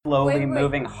slowly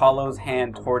moving Hollow's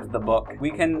hand towards the book. We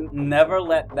can never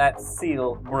let that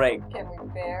seal break. Can we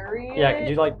bury it? Yeah, could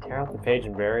you, like, tear out the page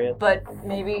and bury it? But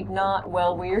maybe not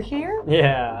while we're here?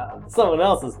 Yeah, someone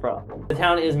else's problem. The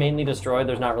town is mainly destroyed.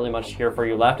 There's not really much here for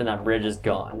you left, and that bridge is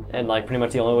gone. And, like, pretty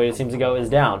much the only way it seems to go is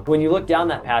down. When you look down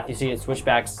that path, you see it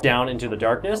switchbacks down into the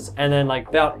darkness, and then, like,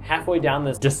 about halfway down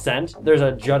this descent, there's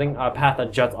a jutting path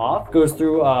that juts off, goes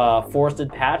through a forested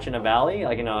patch in a valley,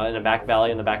 like, in a back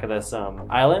valley in the back of this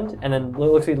island, and then it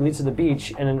looks like it leads to the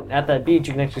beach, and then at that beach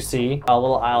you can actually see a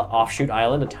little offshoot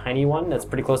island, a tiny one that's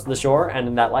pretty close to the shore, and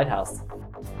then that lighthouse.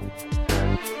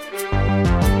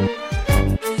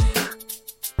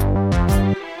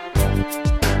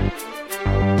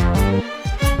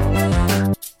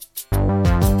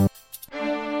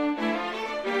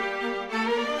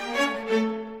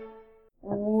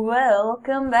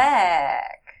 Welcome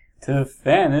back to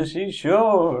Fantasy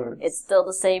Shores. It's still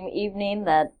the same evening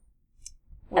that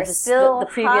we're still the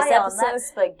previous high episode. On that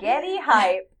spaghetti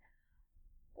hype.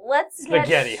 Let's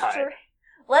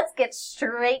get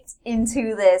straight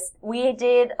into this. We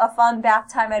did a fun bath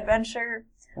time adventure.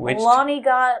 Lonnie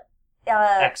got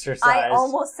exercise. I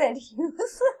almost said youth.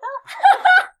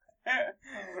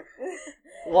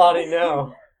 Lonnie,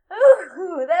 no.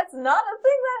 Ooh, that's not a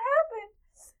thing that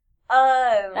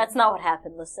happened. That's not what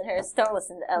happened, listeners. Don't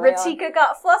listen to Elion. Ratika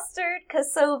got flustered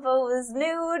because Sova was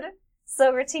nude,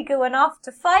 so Ratika went off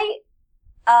to fight.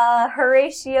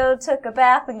 Horatio took a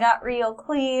bath and got real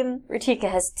clean.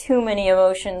 Ratika has too many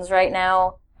emotions right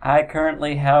now. I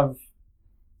currently have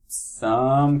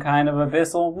some kind of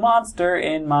abyssal monster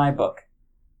in my book.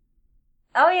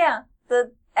 Oh yeah,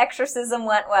 the exorcism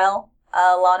went well.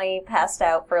 Lonnie passed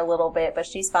out for a little bit, but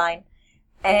she's fine.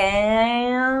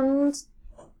 And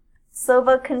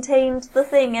Sova contained the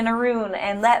thing in a rune,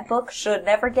 and that book should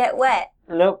never get wet.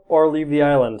 Nope, or leave the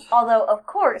island. Although, of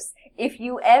course, if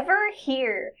you ever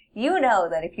hear, you know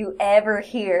that if you ever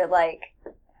hear, like,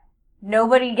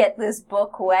 nobody get this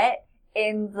book wet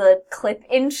in the clip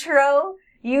intro,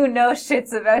 you know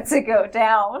shit's about to go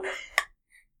down.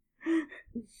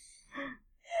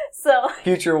 So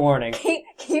future warning.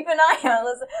 Keep an eye out.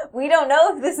 Listen, we don't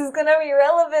know if this is gonna be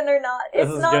relevant or not.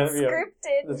 It's not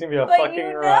scripted. This is gonna be a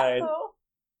fucking ride.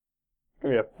 It's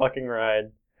gonna be a fucking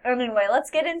ride. Anyway,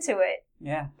 let's get into it.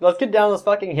 Yeah. Let's get down this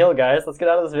fucking hill, guys. Let's get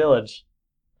out of this village.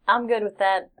 I'm good with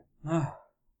that.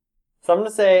 So I'm gonna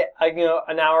say,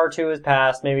 an hour or two has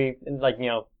passed, maybe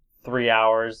 3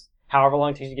 hours. However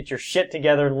long it takes you to get your shit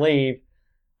together and leave.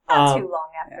 Not too long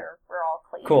after we're all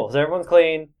clean. Cool. So everyone's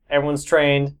clean. Everyone's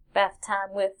trained. Bath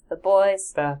time with the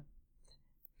boys. Bath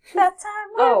time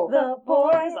with the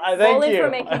boys. Thank you. for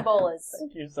making bolas.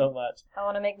 Thank you so much. I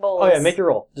want to make bolas. Oh yeah, make your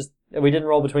roll. We didn't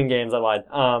roll between games. I lied.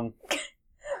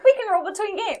 We can roll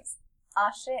between games.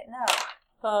 Aw shit, no.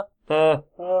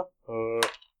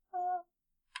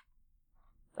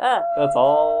 That's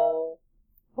all.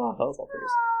 Wow, that was all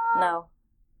threes. No.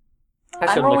 I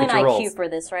I'm rolling look at your IQ rolls. for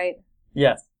this, right?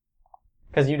 Yes.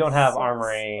 Because you don't have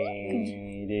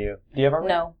armory, do you? Do you have armory?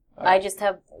 No. I just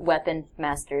have weapon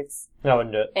masters. No, I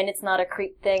wouldn't do it. And it's not a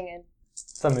creep thing, and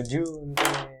Some June.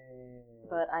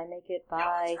 but I make it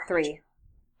by 3.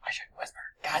 I shouldn't whisper.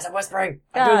 Guys, I'm whispering.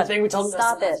 I'm doing the thing we told them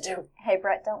not to do. Hey,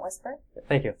 Brett, don't whisper.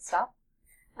 Thank you. Stop.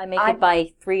 I make it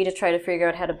by 3 to try to figure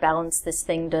out how to balance this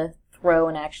thing to throw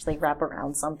and actually wrap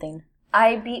around something.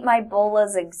 I beat my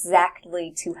bolas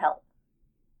exactly to help.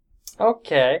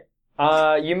 Okay.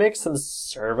 You make some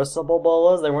serviceable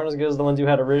bolas. They weren't as good as the ones you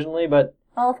had originally, but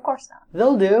Well, of course not.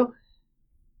 they'll do.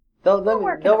 They'll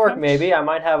work pinch. maybe. I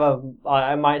might have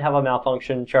a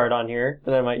malfunction chart on here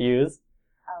that I might use.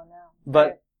 Oh no.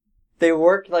 But they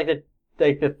work like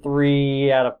the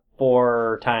 3 out of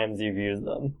 4 times you've used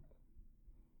them.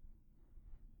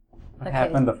 What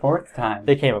happened the 4th time?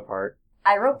 They came apart.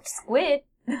 I roped squid.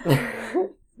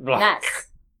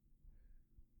 Nice.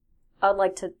 I'd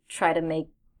like to try to make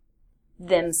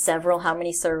them several. How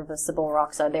many serviceable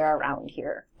rocks are there around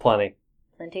here? Plenty.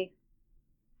 Plenty?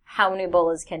 How many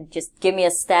bolas can just give me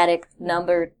a static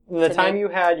number? The time you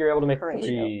had, you're able to make Horatio.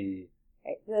 3.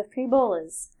 Right, you have 3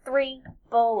 bolas. 3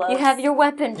 bolas. You have your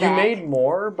weapon back. You made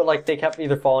more, but they kept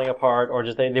either falling apart or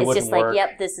just they it's wouldn't just work.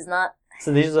 yep, this is not...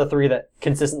 So these are the 3 that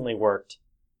consistently worked.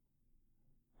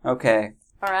 Okay.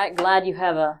 Alright, glad you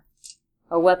have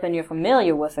a weapon you're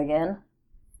familiar with again.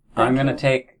 I'm gonna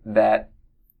take that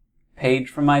page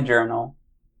from my journal,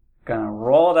 gonna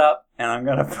roll it up, and I'm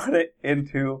gonna put it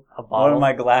into one of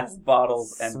my glass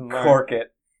bottles and cork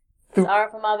it. Sorry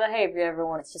for my behavior,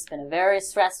 everyone. It's just been a very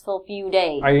stressful few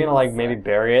days. Are you gonna maybe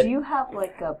bury it? Do you have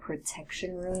a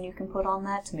protection rune you can put on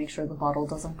that to make sure the bottle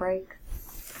doesn't break?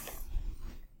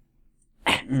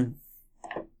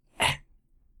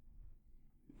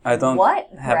 I don't What,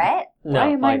 have, Brett? No, Why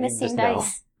am I like, missing just no.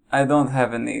 dice? I don't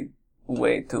have any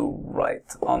way to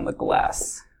write on the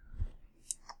glass.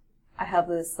 I have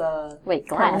this Wait,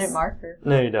 permanent glass? marker.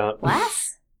 No, you don't.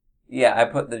 Glass? Yeah, I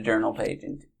put the journal page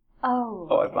into... Oh.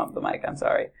 Oh, I bumped the mic, I'm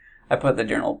sorry. I put the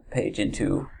journal page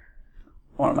into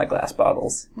one of my glass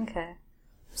bottles. Okay.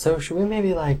 So should we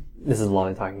maybe like... This is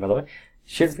Lonnie talking, by the way.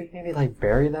 Should we maybe like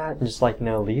bury that and just like,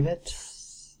 leave it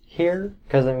here?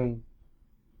 Because, I mean,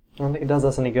 I don't think it does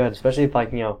us any good. Especially if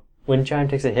like, wind chime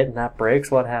takes a hit and that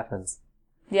breaks, what happens?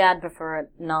 Yeah, I'd prefer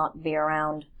it not be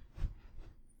around.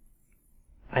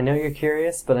 I know you're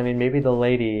curious, but I mean, maybe the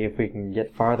lady, if we can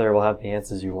get farther, will have the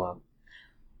answers you want.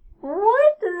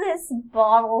 Would this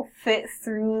bottle fit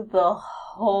through the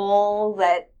hole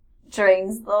that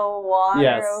drains the water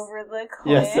Yes. over the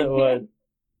cliff? Yes, it would.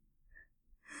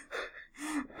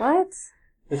 What?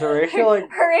 Is Horatio like...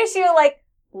 Horatio,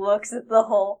 looks at the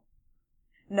hole.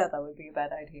 No, that would be a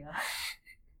bad idea.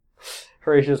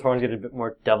 Horatio's horns get a bit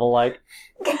more devil-like.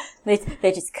 They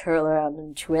just curl around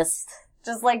and twist.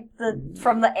 Just like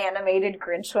from the animated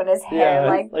Grinch when his hair,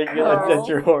 that's curls.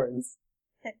 your horns.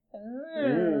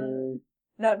 Mm.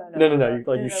 No.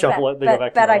 No. You shuffle it, they go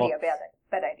back to bad normal. idea,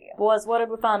 bad idea. Boys, what have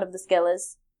we found of the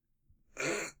Skellies?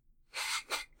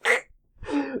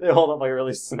 They hold up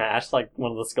really smashed, one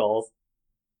of the skulls.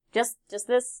 Just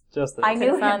this? Just this. I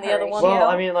knew found him, the other one. Well, Horatio.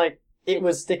 I mean, it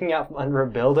was sticking out from under a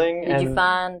building, Did and you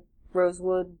find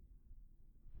Rosewood?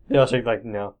 they all shake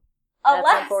no. That's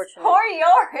Alas, unfortunate. poor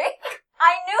Yorick.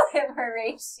 I knew him,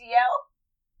 Horatio.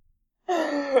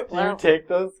 Do you take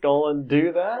the skull and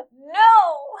do that?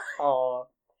 No! Aw.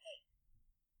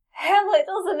 Hamlet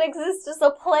doesn't exist as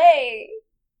a play.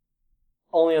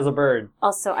 Only as a bird.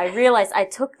 Also, I realized I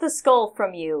took the skull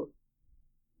from you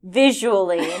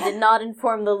visually and did not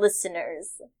inform the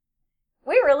listeners.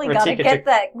 We really gotta Ratika get took-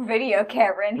 that video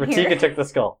camera in Ratika here. took the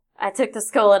skull. I took the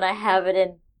skull and I have it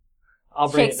in I'll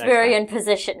bring it next Shakespearean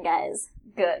position, guys.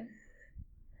 Good.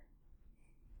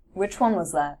 Which one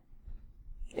was that?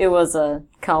 It was a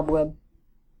cobweb.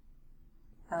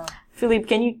 Oh. Philippe,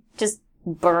 can you just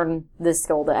burn this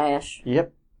skull to ash? time.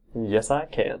 Yep. Yes, I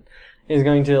can. He's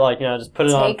going to, just put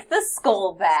it on. Take the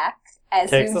skull back, as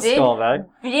Takes you the did skull back.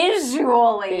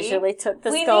 visually. Visually took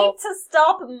the we skull. need to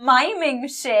stop miming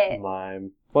shit.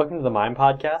 Mime. Welcome to the Mime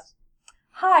Podcast.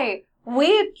 Hi,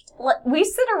 we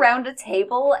sit around a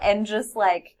table and just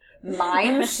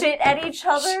mime shit at each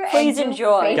other. Please and do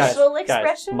enjoy. facial Guys,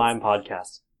 expressions. Mime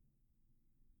Podcast.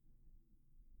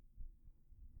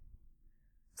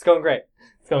 It's going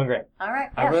great. All right.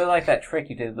 I really like that trick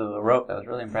you did with the rope. That was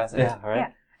really impressive. Yeah, all right.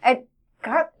 Yeah. And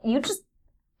God,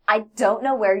 I don't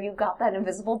know where you got that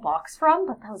invisible box from,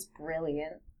 but that was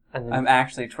brilliant. And then, I'm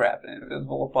actually trapped in an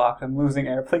invisible box. I'm losing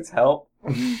air. Please help.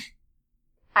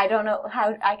 I don't know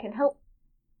how I can help.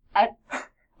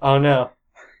 oh no.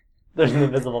 There's an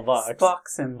invisible box. Spock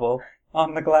symbol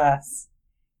on the glass.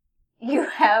 You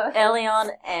have Elion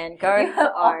and you Garth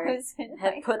have are always been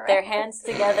have my put their friend. hands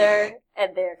together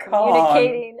and they're Come on.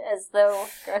 communicating as though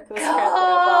Garth was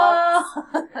trapped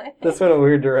in a box. God. This went a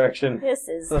weird direction. This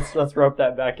is Let's rope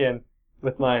that back in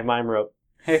with my mime rope.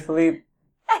 Hey, Philippe.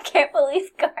 I can't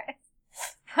believe Garth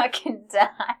fucking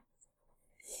died.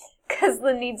 Because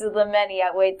the needs of the many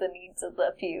outweigh the needs of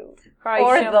the few.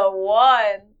 Or the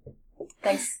one.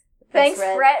 Thanks. Thanks,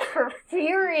 Red. Brett, for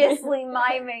furiously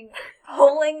miming,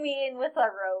 pulling me in with a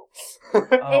rope. Oh,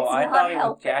 It's I not thought he was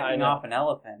helping. I jacking know. off an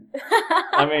elephant.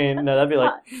 I mean, no, that'd be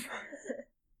like...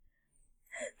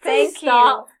 Thank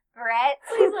stop. you, Brett.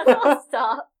 Please let us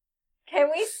stop. Can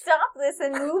we stop this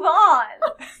and move on?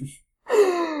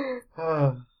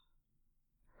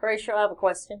 Horatio, I have a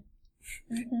question.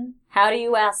 How do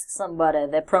you ask somebody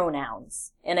their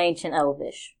pronouns in ancient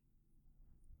Elvish?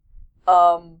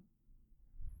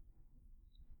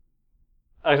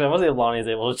 Actually, I want to see if Lonnie's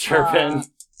able to chirp in.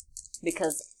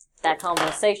 Because that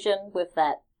conversation with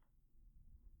that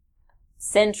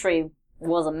sentry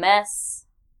was a mess.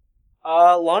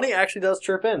 Lonnie actually does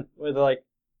chirp in with oh,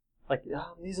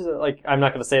 these are I'm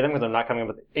not going to say them because I'm not coming up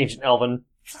with ancient elven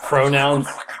pronouns.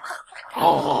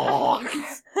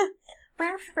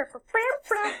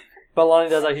 But Lonnie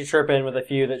does actually chirp in with a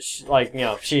few that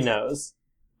she knows.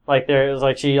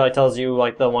 There's she tells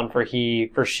you the one for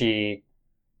he, for she,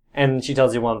 and she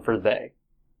tells you one for they.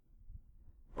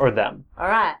 Or them.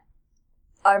 Alright.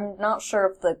 I'm not sure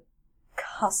of the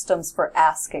customs for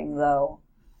asking, though.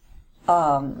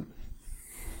 I'm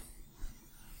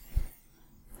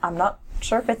not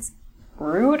sure if it's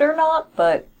rude or not,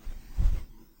 but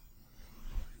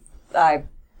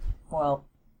Well,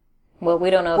 we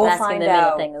don't know if We'll asking find them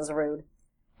out. anything is rude.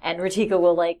 And Ratika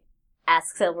will,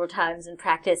 ask several times and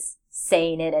practice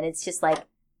saying it, and it's just like,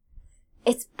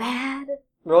 it's bad.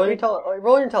 Roll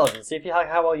your intelligence. See if you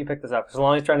how well you pick this up. Because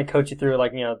Lonnie's trying to coach you through,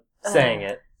 like, saying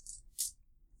it.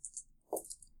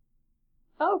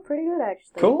 Oh, pretty good,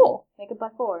 actually. Cool. Make it by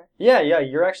 4. Yeah,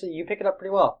 you pick it up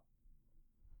pretty well.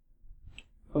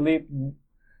 Philippe,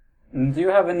 do you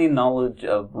have any knowledge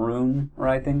of rune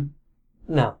writing?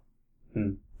 No.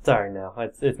 Sorry, no.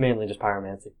 It's mainly just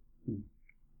pyromancy.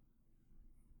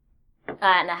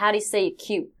 Alright, now how do you say you're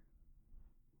cute?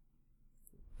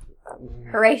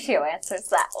 Horatio answers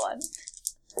that one.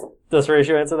 Does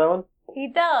Horatio answer that one? He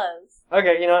does.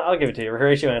 Okay, you know what? I'll give it to you.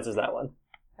 Horatio answers that one.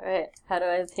 Alright, how do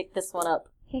I pick this one up?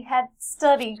 He had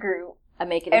study group. I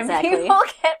make it And exactly. people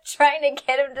kept trying to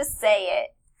get him to say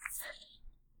it.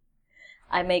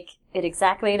 I make it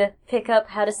exactly to pick up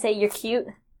how to say you're cute.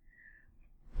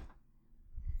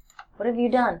 What have you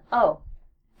done? Oh.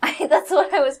 That's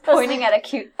what I was pointing at.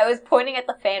 I was pointing at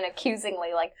the fan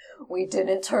accusingly, like, we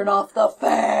didn't turn off the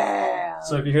fan.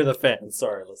 So if you hear the fan,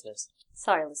 sorry, listeners.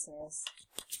 Sorry, listeners.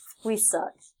 We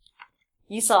suck.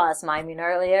 You saw us miming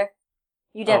earlier.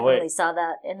 You definitely saw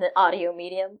that in the audio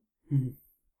medium.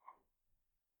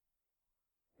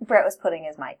 Brett was putting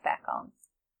his mic back on.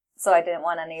 So I didn't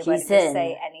want anybody to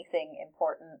say anything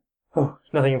important.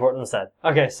 Nothing important said.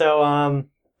 Okay, so,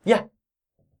 yeah.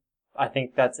 I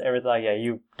think that's everything. Yeah,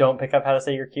 you don't pick up how to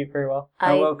say you're cute very well.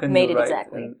 How well can made you it write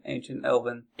exactly. in Ancient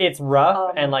Elven? It's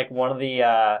rough, and like one of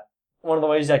the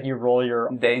ways like you roll your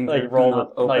Danger roll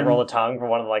the tongue for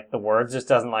one of like the words just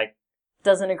doesn't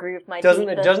agree with my doesn't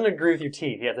teeth. It doesn't agree with your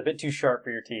teeth. Yeah, it's a bit too sharp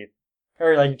for your teeth,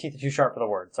 or like your teeth are too sharp for the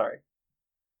word. Sorry.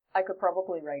 I could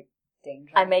probably write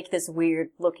danger. I make this weird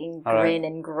looking grin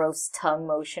and gross tongue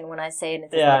motion when I say it.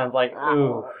 It's I'm like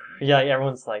ooh, yeah.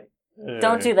 Everyone's like. Ugh.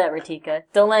 Don't do that, Ratika.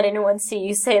 Don't let anyone see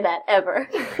you say that ever.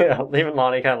 Yeah, even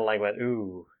Lonnie kind of like went,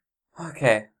 ooh.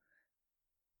 Okay.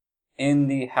 In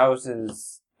the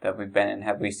houses that we've been in,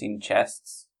 have we seen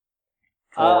chests?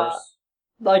 Drawers?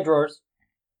 Like drawers.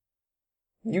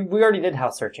 We already did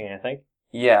house searching, I think.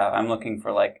 Yeah, I'm looking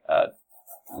for like a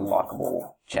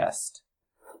lockable chest.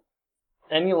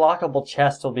 Any lockable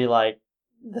chest will be like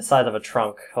the size of a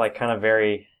trunk, like kind of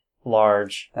very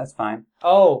large. That's fine.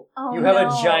 Oh, you have a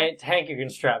giant tank you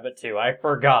can strap it to. I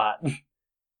forgot.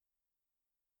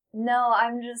 No,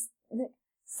 I'm just...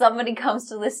 Somebody comes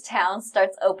to this town,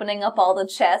 starts opening up all the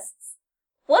chests.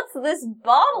 What's this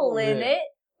bottle in it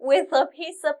with a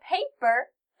piece of paper?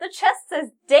 The chest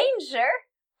says danger.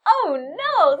 Oh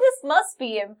no, this must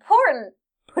be important.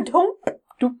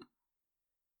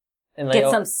 And Get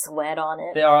some sweat on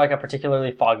it. They are like a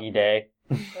particularly foggy day.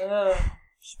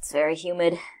 It's very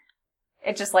humid.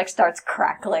 It just like starts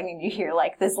crackling and you hear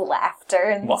like this laughter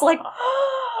and it's like...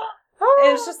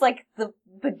 It's just like the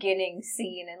beginning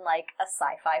scene in like a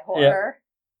sci-fi horror.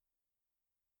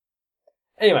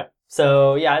 Yeah. Anyway,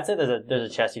 so yeah, I'd say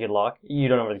there's a chest you could lock. You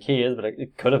don't know where the key is, but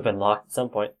it could have been locked at some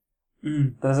point.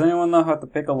 Does anyone know how to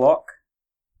pick a lock?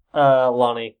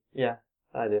 Lonnie. Yeah,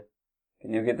 I do.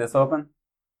 Can you get this open?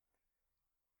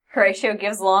 Horatio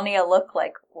gives Lonnie a look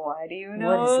like, why do you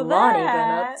know What has Lonnie been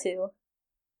up to?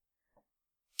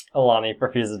 Lonnie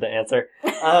refuses to answer.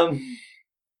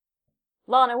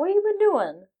 Lonnie, what have you been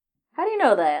doing? How do you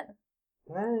know that?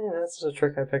 That's just a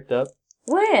trick I picked up.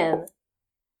 When?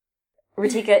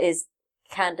 Ratika is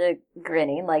kinda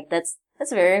grinning, like that's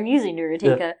very amusing to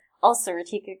Ratika. Yeah. Also,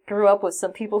 Ratika grew up with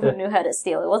some people who knew how to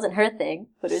steal. It wasn't her thing,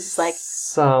 but it was just like...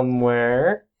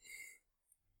 Somewhere.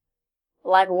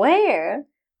 Like where?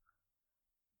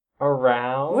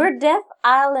 Around? We're Death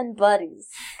Island buddies.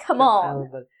 Come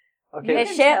on. Okay.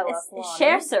 It's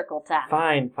share circle time.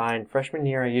 Fine. Freshman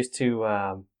year, I used to,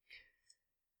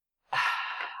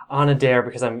 on a dare,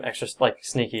 because I'm extra,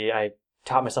 sneaky, I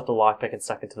taught myself to lockpick and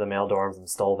stuck it to the male dorms and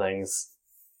stole things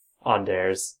on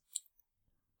dares.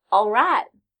 Alright.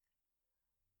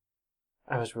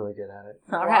 I was really good at it.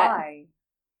 Alright.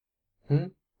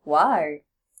 Why?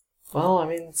 Well, I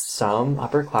mean, some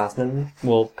upperclassmen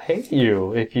will pay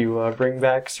you if you bring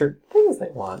back certain things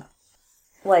they want.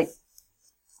 Like...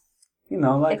 You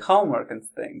know, like homework and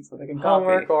things, so they can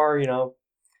homework copy. Or,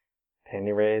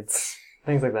 panty raids,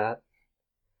 things like that.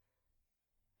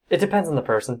 It depends on the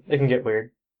person. It can get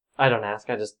weird. I don't ask,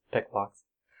 I just pick locks.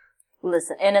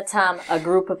 Listen, anytime a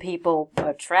group of people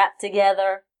are trapped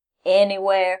together,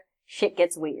 anywhere, shit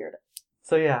gets weird.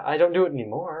 So yeah, I don't do it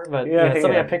anymore, but it's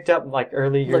something I picked up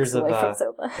early years of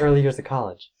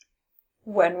college.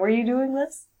 When were you doing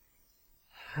this?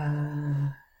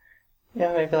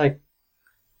 Maybe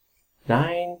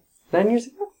 9 years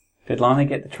ago? Did Lonnie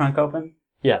get the trunk open?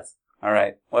 Yes.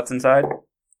 Alright. What's inside?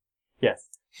 Yes.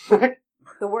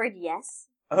 The word yes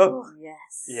Oh,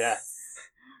 Yes. Yes.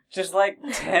 just like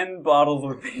 10 bottles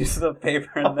with pieces of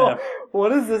paper in them.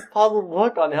 What is this puzzled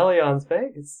look on Helion's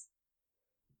face?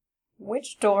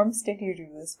 Which dorms did you do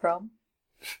this from?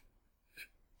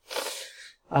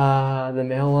 The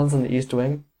male ones in the East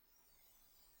Wing.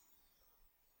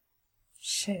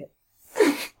 Shit.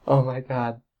 Oh my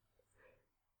god.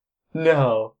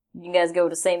 No. You guys go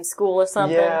to same school or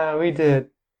something? Yeah, we did.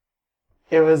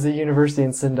 It was a university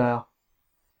in Sindile.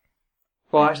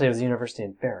 Well, actually, it was a university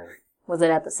in Farron. Was it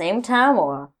at the same time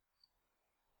or?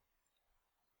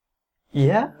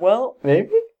 Yeah, Well,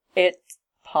 maybe? it's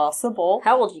possible.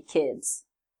 How old are you kids?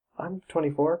 I'm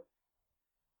 24.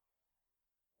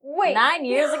 Wait. 9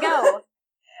 years ago.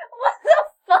 What the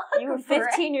fuck? You were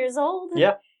 15 years old?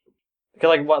 Yeah.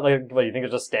 Because, what, you think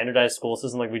it's just standardized school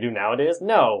system like we do nowadays?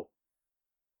 No.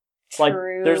 Like,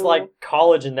 True. there's,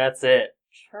 college and that's it.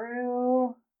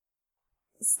 True.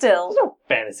 Still. There's no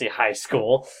fantasy high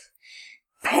school.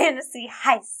 Fantasy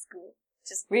high school.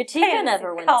 Just Ritika fantasy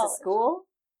never went college. to school.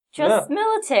 Just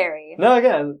military. No,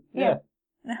 again, yeah.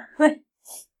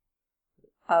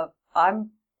 I'm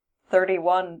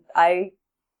 31. I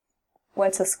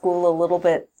went to school a little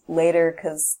bit later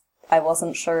because I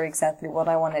wasn't sure exactly what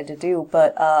I wanted to do,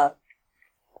 but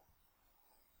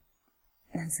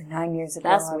it was 9 years ago.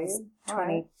 That's I was weird.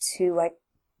 22. I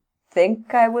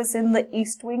think I was in the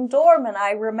East Wing dorm, and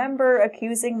I remember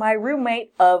accusing my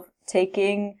roommate of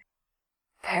taking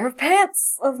a pair of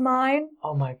pants of mine.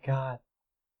 Oh my god.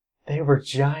 They were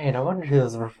giant. I wondered who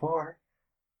those were for.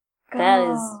 That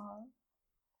is- God.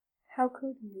 How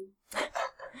could you?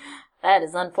 That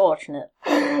is unfortunate.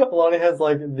 Lonnie has,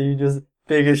 the just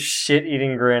biggest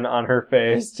shit-eating grin on her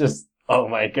face. Just, oh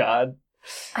my god.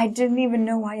 I didn't even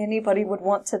know why anybody would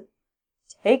want to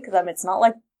take them. It's not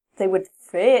like they would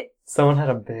fit. Someone had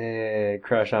a big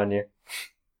crush on you.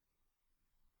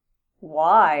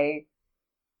 Why?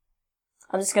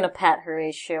 I'm just gonna pat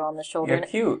Horatio on the shoulder. You're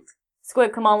cute.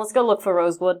 Squid, come on, let's go look for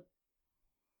Rosewood.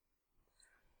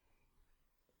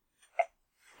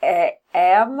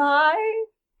 Am I?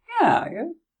 Yeah,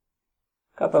 you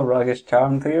got the roguish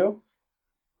charm to you.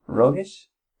 Roguish?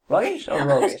 Roguish or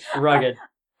roguish? Rugged.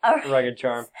 Alright. Rugged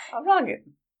charm. I'm rugged.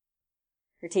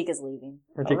 Ratika's leaving.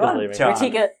 Ratika's Run, leaving. John.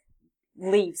 Ratika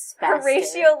leaves faster.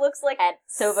 Horatio looks like at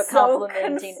Sova so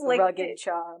complimenting conflicted. rugged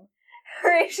charm.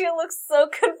 Horatio looks so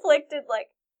conflicted, like,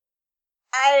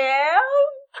 I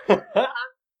am?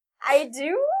 I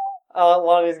do?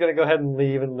 Lonnie's gonna go ahead and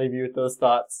leave you with those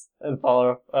thoughts and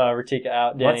follow Ratika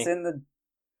out. Danny.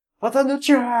 What's in the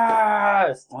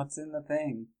chest? What's in the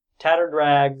thing? Tattered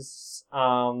rags,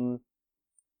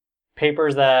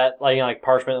 papers that,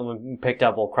 parchment when picked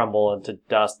up will crumble into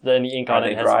dust. Then the ink Are on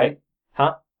they it has... dry?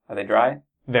 Huh? Are they dry?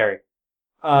 Very.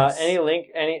 Yes.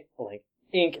 Any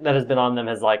ink that has been on them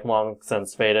has, long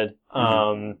since faded.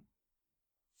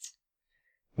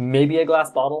 Maybe a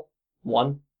glass bottle.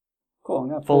 One. Cool. I'm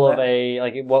gonna Full pull of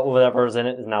that. whatever's in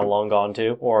it is now long gone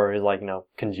too, or is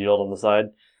congealed on the side.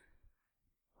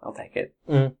 I'll take it.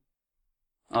 Mhm.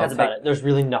 I'll That's about it. There's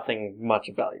really nothing much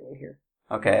of value in here.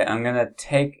 Okay, I'm gonna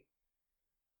take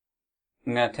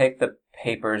the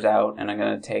papers out, and I'm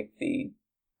gonna take the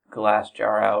glass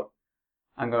jar out.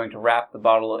 I'm going to wrap the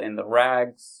bottle in the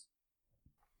rags,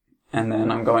 and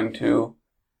then I'm going to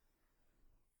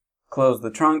close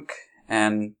the trunk,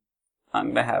 and I'm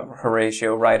gonna have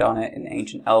Horatio write on it in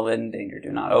Ancient Elven, danger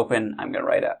do not open. I'm gonna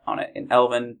write on it in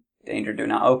Elven, danger do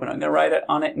not open. I'm gonna write it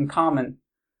on it in Common.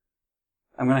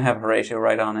 I'm gonna have Horatio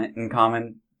write on it in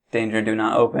Common, danger do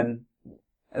not open,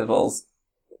 as well as,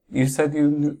 you said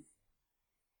you knew,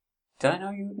 did I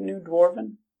know you knew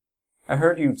Dwarven? I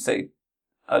heard you say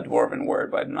a Dwarven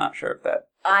word, but I'm not sure if that,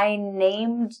 I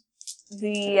named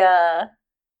the,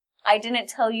 I didn't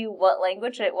tell you what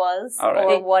language it was, All right.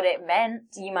 or what it meant.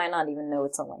 You might not even know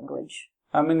it's a language.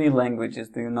 how many languages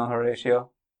do you know,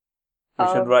 Horatio? We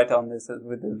should write on this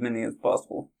with as many as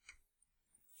possible.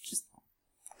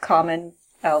 Common,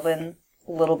 Elven,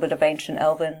 a little bit of Ancient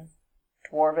Elven,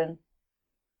 Dwarven.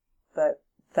 But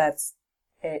that's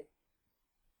it.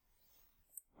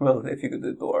 Well, if you could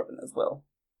do Dwarven as well.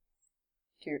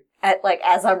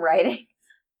 As I'm writing.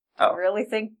 Oh. I really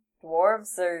think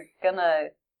dwarves are gonna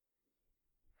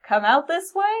come out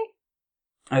this way?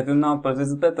 I do not, but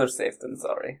it's better safe than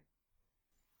sorry.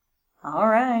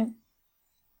 Alright.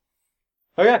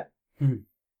 Okay.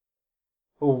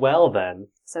 Well then.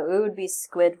 So it would be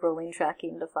Squid rolling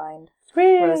tracking to find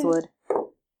Sweet. Rosewood.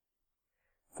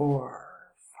 4,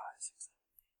 5, 6.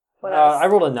 What else? I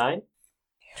rolled a 9.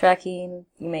 Tracking,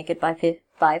 you make it by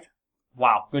 5.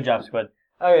 Wow, good job, Squid.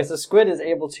 Okay, so Squid is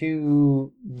able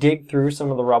to dig through some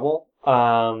of the rubble.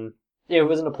 it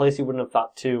wasn't a place you wouldn't have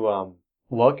thought to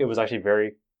look. It was actually very...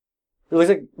 It looks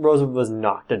like Rosewood was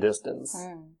knocked a distance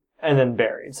and then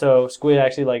buried. So Squid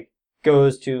actually like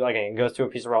goes to a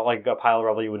piece of rubble, like a pile of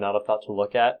rubble you would not have thought to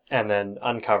look at, and then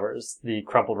uncovers the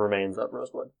crumpled remains of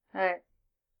Rosewood. Alright.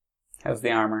 How's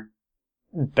the armor?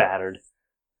 Battered.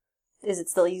 Is it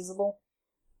still usable?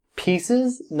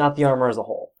 Pieces, not the armor as a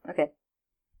whole. Okay.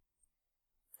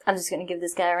 I'm just gonna give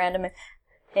this guy a random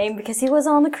name because he was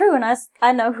on the crew and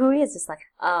I know who he is. Just like,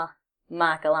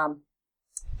 Michael,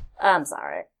 I'm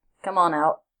sorry. Come on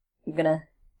out. I'm gonna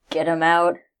get him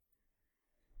out.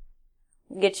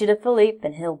 Get you to Philippe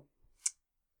and he'll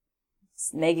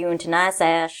make you into nice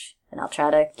ash and I'll try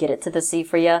to get it to the sea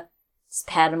for you. Just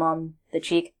pat him on the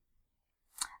cheek.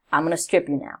 I'm gonna strip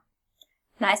you now.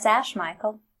 Nice ash,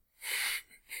 Michael.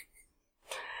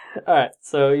 Alright,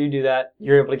 so you do that.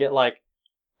 You're able to get like...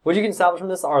 What you can salvage from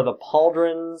this are the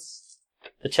pauldrons,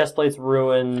 the chest plates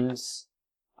ruined,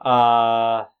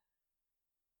 the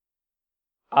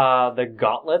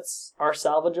gauntlets are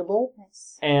salvageable,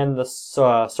 Nice. and the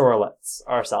sorolets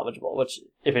are salvageable, which,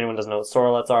 if anyone doesn't know what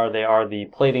sorolets are, they are the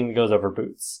plating that goes over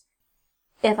boots.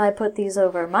 If I put these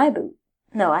over my boot.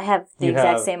 No, I have the You exact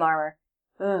have- same armor.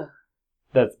 Ugh.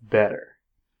 That's better.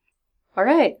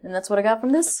 Alright, and that's what I got from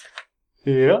this.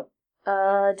 Yeah.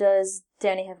 Does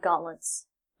Danny have gauntlets?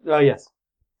 Yes.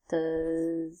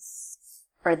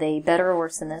 Are they better or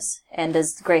worse than this? And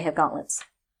does Gray have gauntlets?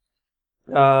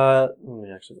 Let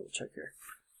me actually go check here.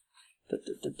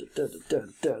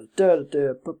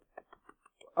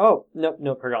 Oh,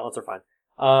 nope, her gauntlets are fine.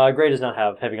 Gray does not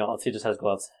have heavy gauntlets, he just has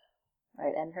gloves.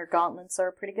 Alright, and her gauntlets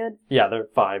are pretty good? Yeah, they're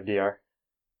 5 DR.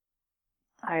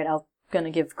 Alright, I'm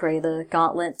gonna give Gray the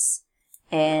gauntlets.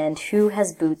 And who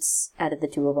has boots out of the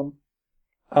two of them?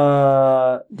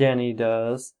 Danny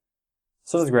does.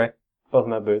 So does Gray. Both of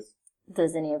them have boots.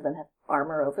 Does any of them have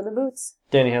armor over the boots?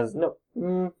 Danny has, no,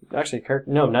 actually, Kirk,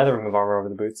 no, neither of them have armor over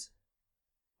the boots.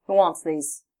 Who wants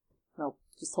these? No,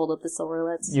 just hold up the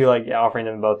silverlets. You like offering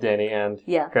them both Danny and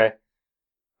Yeah. Gray.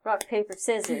 Rock, paper,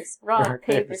 scissors. Rock,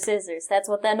 paper, scissors. That's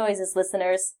what that noise is,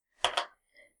 listeners.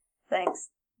 Thanks,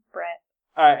 Brett.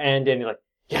 Alright, and Danny like,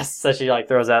 yes! So she like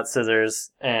throws out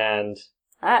scissors and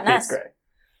Alright, beats nice. Gray.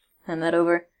 Hand that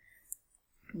over.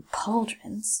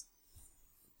 Pauldrons.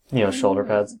 You know, shoulder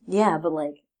pads. Yeah, but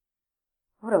like,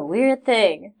 what a weird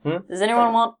thing. Does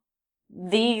anyone want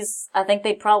these? I think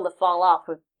they'd probably fall off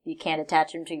if you can't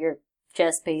attach them to your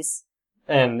chest piece.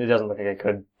 And it doesn't look like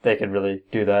they could really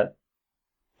do that.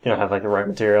 You don't have like the right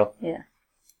material. Yeah.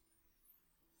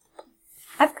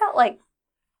 I've got like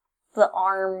the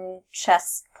arm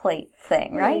chest plate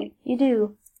thing, right? You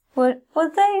do. Would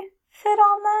they fit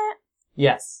on that?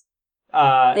 Yes.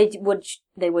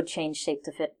 They would change shape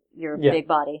to fit your Yeah. big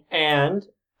body. And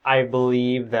I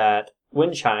believe that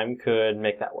Wind Chime could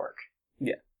make that work.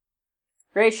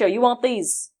 Ratio, you want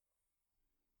these?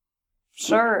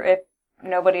 Sure, if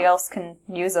nobody else can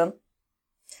use them.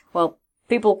 Well,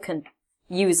 people can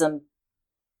use them.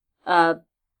 But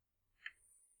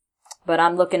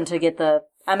I'm looking to get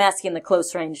I'm asking the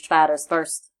close-ranged fighters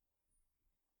first.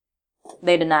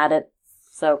 They denied it,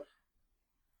 so.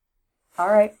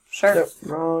 Alright, sure. Nope,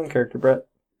 wrong character, Brett.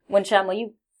 Wincham, will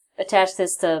you attach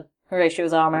this to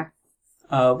Horatio's armor?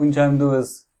 Wing Chime do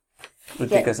as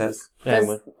Rutika Yeah. says. And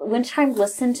Does Winchime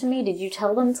listen to me? Did you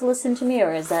tell them to listen to me,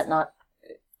 or is that not...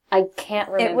 I can't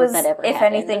It remember was if that ever if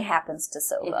happened. anything happens to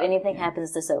Sova. If anything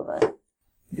happens to Sova.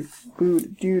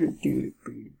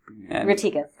 And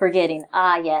Ratika, forgetting.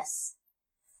 Ah, yes.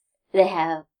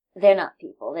 They're not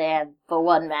people. They have but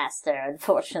one master.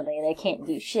 Unfortunately, they can't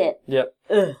do shit. Yep.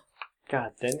 Ugh.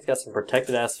 God, Danny's got some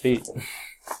protected ass feet.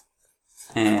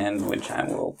 and Wind Chime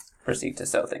will proceed to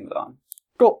sew things on.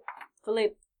 Cool.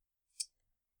 Philippe.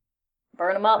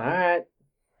 Burn them up. Alright.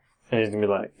 And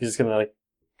he's just gonna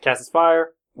cast his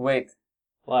fire. Wait,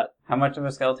 What? how much of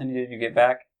a skeleton did you get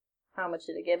back? How much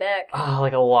did it get back? Oh,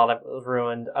 like a lot of it was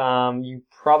ruined. You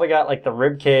probably got like the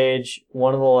rib cage,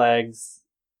 one of the legs,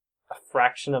 a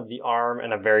fraction of the arm,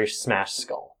 and a very smashed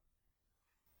skull.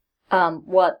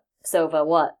 What? Sova,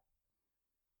 what?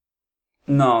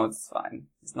 No, it's fine.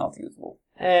 It's not usable.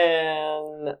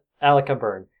 And Alika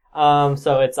burn.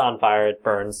 So it's on fire, it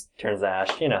burns, turns to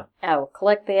ash, you know. Oh,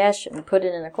 collect the ash and put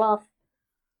it in a cloth.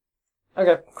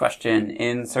 Okay. Question.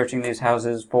 In searching these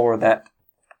houses for that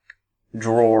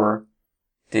drawer,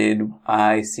 did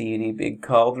I see any big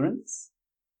cauldrons?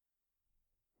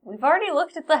 We've already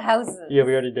looked at the houses. Yeah,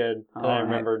 we already did. And I Alright.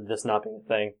 remembered this not being a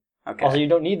thing. Okay. Also, you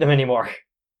don't need them anymore.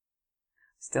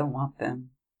 Still want them.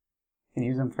 Can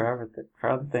use them for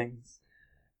other things.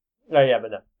 Oh yeah,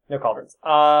 but no cauldrons.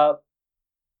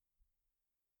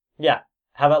 Yeah,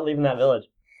 How about leaving that village?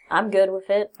 I'm good with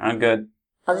it. I'm good.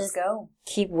 I'll Let's just go.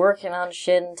 keep working on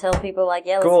shit and tell people like,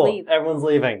 yeah, let's Cool. leave. Everyone's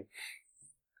leaving.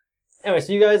 Anyway,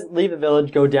 so you guys leave the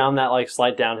village, go down that like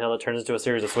slight downhill that turns into a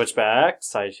series of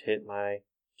switchbacks. I hit my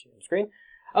screen.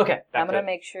 Okay, back I'm gonna to it.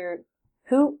 make sure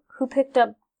who picked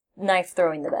up knife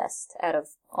throwing the best out of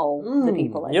all the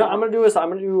people. You know, I'm gonna do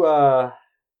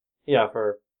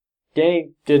for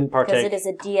Danny didn't because partake. it is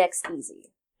a DX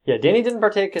easy. Yeah, Danny didn't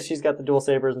partake because she's got the dual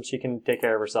sabers and she can take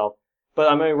care of herself. But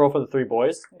I'm gonna roll for the 3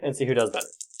 boys and see who does better.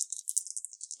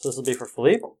 So this will be for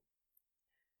Philippe.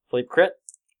 Philippe crit.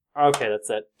 Okay, that's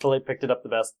it. Philippe picked it up the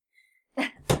best.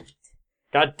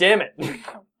 God damn it!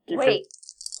 Wait.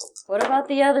 What about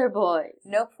the other boys?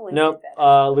 Nope. Philippe Nope. did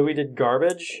better. Louis did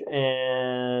garbage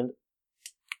and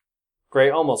Gray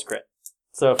almost crit.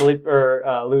 So Philippe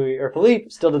Philippe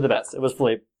still did the best. It was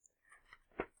Philippe.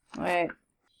 Alright.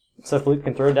 So Philippe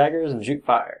can throw daggers and shoot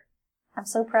fire. I'm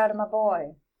so proud of my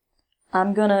boy.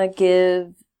 I'm gonna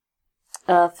give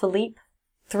Philippe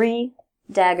 3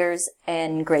 daggers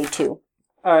and Gray 2.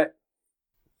 All right.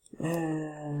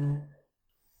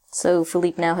 So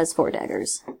Philippe now has 4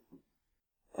 daggers.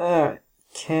 Alright.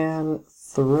 Can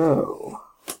throw.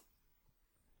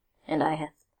 And I have.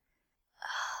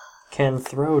 Can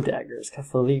throw daggers. 'Cause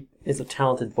Philippe is a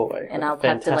talented boy. And with I'll a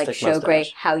have to like fantastic show Gray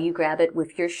mustache. how you grab it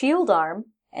with your shield arm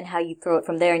and how you throw it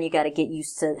from there, and you gotta get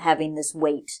used to having this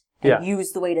weight. And Yeah.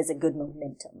 use the weight as a good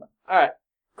momentum. Alright.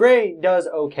 Gray does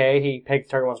okay. He pegs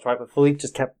the target once or twice, but Philippe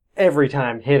just kept every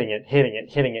time hitting it.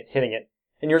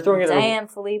 And you're throwing it at Damn,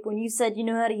 Philippe, when you said you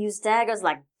knew how to use daggers,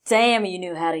 like, damn, you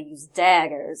knew how to use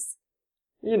daggers.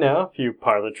 you know, a few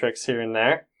parlor tricks here and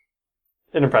there.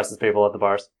 It impresses people at the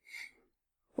bars.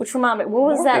 Which reminded me, what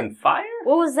was More that? than fire?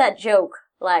 What was that joke?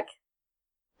 Like,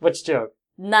 Which joke?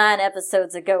 9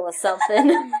 episodes ago or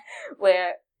something,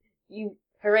 where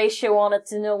Horatio wanted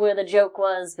to know where the joke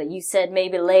was, but you said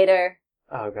maybe later.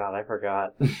 Oh god, I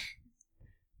forgot.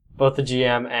 Both the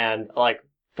GM and,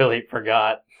 Philippe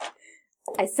forgot.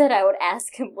 I said I would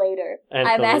ask him later. And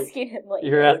I'm Philippe- asking him later.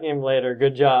 You're asking him later.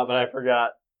 Good job, but I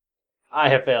forgot. I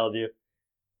have failed you.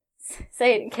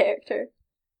 Say it in character.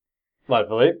 What,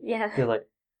 Philippe? Yeah. You're like,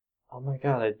 oh my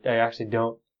god, I actually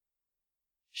don't.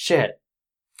 Shit.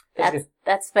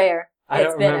 That's fair. I It's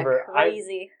don't been remember. a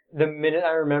crazy. The minute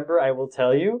I remember, I will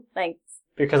tell you Thanks.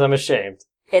 because I'm ashamed.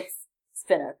 It's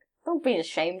been a. Don't be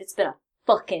ashamed. It's been a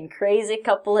fucking crazy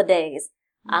couple of days.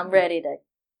 I'm ready to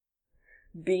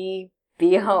be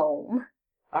home.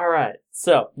 Alright,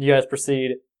 so you guys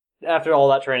proceed after all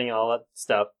that training and all that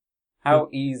stuff. How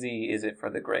easy is it for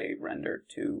the Grey Render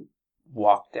to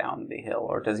walk down the hill,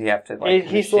 or does he have to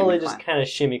He slowly shimmy just climb? kind of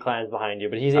shimmy climbs behind you,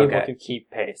 but he's able Okay. to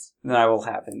keep pace. Then I will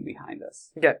have him behind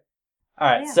us. Okay.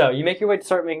 Alright, Yeah. so you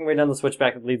start making your way down the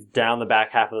switchback that leads down the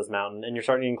back half of this mountain, and you're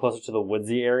starting getting closer to the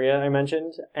woodsy area I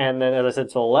mentioned. And then, as I said,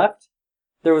 to the left,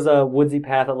 there was a woodsy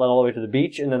path that led all the way to the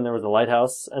beach, and then there was a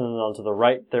lighthouse, and then on to the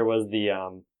right, there was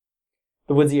the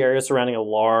woodsy area surrounding a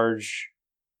large...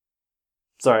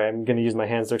 Sorry, I'm going to use my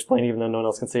hands to explain even though no one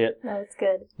else can see it. No, it's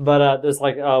good. But there's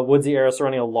a woodsy area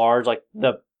surrounding a large, or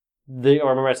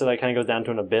remember I said that kind of goes down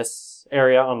to an abyss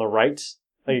area on the right?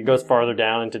 Like it goes farther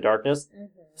down into darkness. Mm-hmm.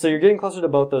 So you're getting closer to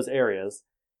both those areas.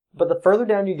 But the further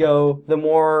down you go, the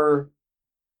more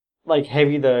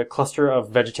heavy the cluster of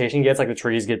vegetation gets. Like the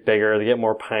trees get bigger, they get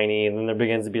more piney, and then there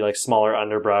begins to be smaller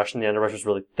underbrush, and the underbrush is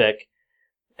really thick.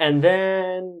 And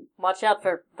then Watch out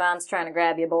for vines trying to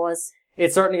grab you, boys.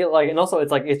 it's starting to get and also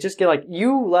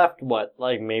you left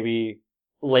maybe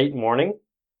late morning?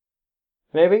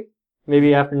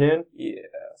 Maybe afternoon? Yeah.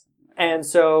 And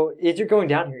so, as you're going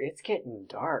down here, it's getting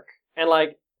dark. And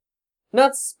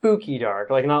not spooky dark,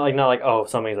 not oh,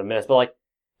 something's amiss, but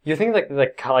you think kind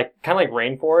of like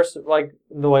rainforest,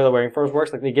 the way the rainforest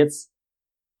works, it gets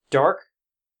dark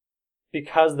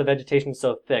because the vegetation is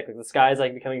so thick. The sky is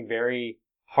becoming very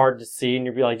hard to see, and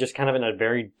you'll be just kind of in a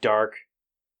very dark,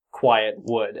 quiet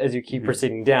wood as you keep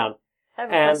proceeding down. I have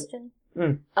a And-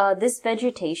 question. This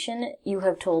vegetation, you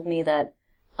have told me that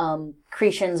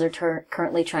Cretians are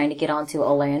currently trying to get onto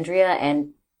Alandria,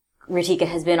 and Ratika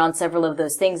has been on several of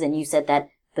those things, and you said that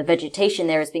the vegetation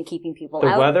there has been keeping people The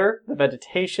out. weather, the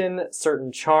vegetation,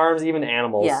 certain charms, even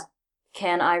animals. Yeah.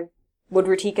 Would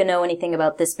Ratika know anything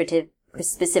about this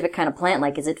specific kind of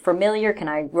plant? Is it familiar? Can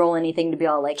I roll anything to be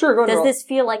all Sure, go ahead and does roll. this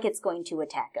feel like it's going to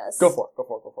attack us? Go for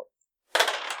it.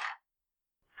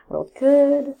 Rolled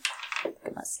good. Look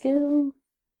at my skill.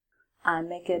 I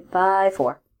make it by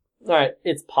 4. Alright,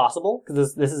 it's possible,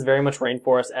 because this is very much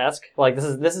rainforest-esque.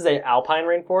 This is a alpine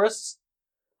rainforest,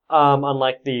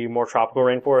 unlike the more tropical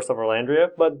rainforest of Orlandria,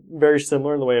 but very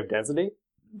similar in the way of density.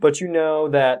 But you know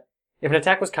that If an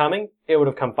attack was coming, it would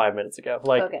have come 5 minutes ago.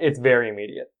 Like, Okay. it's very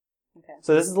immediate. Okay.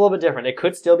 So this is a little bit different. It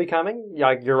could still be coming.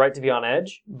 Like, you're right to be on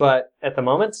edge, but at the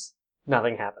moment,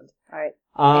 nothing happened. Alright.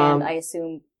 Um, And I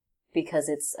assume because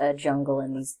it's a jungle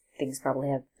and these things probably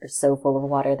are so full of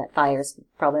water that fire's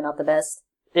probably not the best.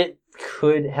 it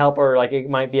could help, or like it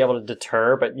might be able to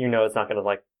deter, but you know it's not going to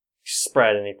like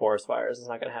spread any forest fires. It's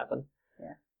not going to happen.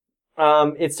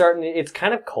 Yeah. It's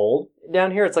kind of cold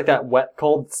down here. It's like that wet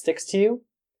cold that sticks to you.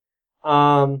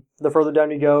 The further down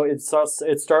you go, it stops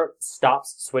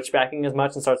switchbacking as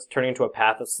much and starts turning into a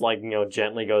path that's like, you know,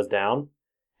 gently goes down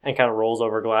and kind of rolls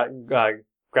over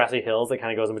grassy hills that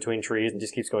kind of goes in between trees and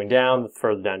just keeps going down. The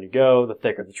further down you go, the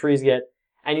thicker the trees get.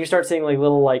 And you start seeing like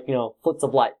little, like, you know, flits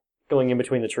of light going in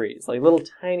between the trees. Like little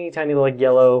tiny like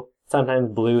yellow, sometimes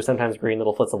blue, sometimes green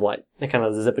little flits of light. They kind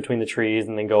of zip between the trees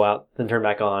and then go out, then turn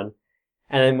back on.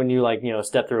 And then when you like, you know,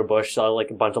 step through a bush, like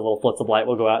a bunch of little flits of light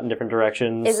will go out in different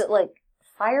directions. Is it like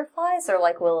fireflies or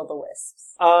like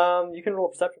will-o'-the-wisps? You can roll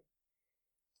perception.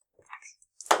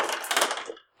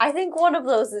 I think one of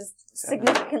those is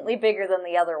significantly bigger than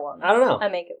the other one. I don't know. I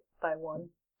make it by 1.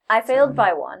 I failed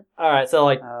by 1. Alright, so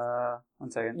like, 1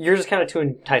 second. you're just kind of too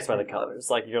enticed by the colors.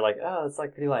 Like, you're like, oh, it's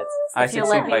like pretty lights. I If you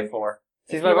succeed let by me- 4.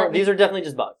 These are definitely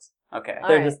just bugs. Okay.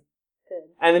 They're Alright. just, Good.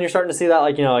 and then you're starting to see that,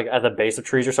 like, you know, like at the base of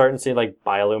trees, you're starting to see like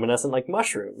bioluminescent like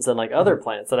mushrooms and like other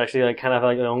plants that actually like kind of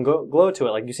like, you know, glow to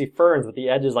it. Like you see ferns with the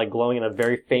edges like glowing in a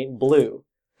very faint blue.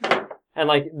 And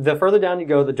like the further down you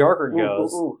go, the darker it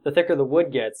goes, the thicker the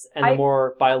wood gets, and the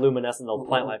more bioluminescent the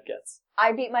plant life gets.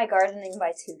 I beat my gardening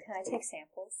by 2. Can I take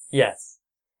samples? Yes.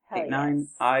 Hell 8, 9. yes.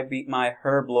 I beat my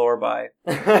herb lore by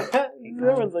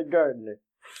Everyone's a gardener.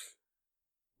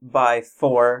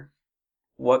 4.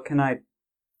 What can I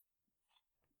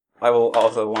will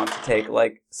also want to take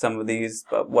like some of these,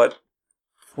 but what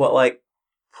like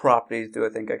properties do I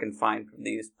think I can find from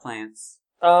these plants?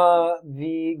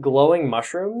 The glowing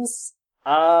mushrooms,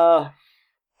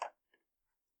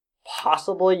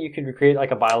 possibly you could create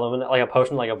like a bioluminescent, like a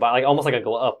potion, like almost like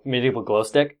a medieval glow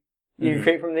stick you can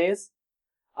create from these.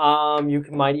 You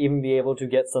might even be able to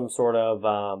get some sort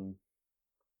of,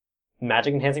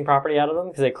 magic enhancing property out of them,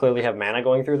 because they clearly have mana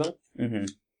going through them.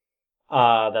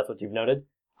 Mm-hmm. That's what you've noted.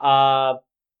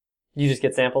 You just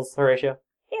get samples, Horatio?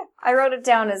 Yeah, I wrote it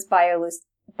down as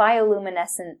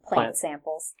bioluminescent plant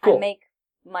samples. Cool. I make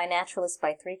my naturalist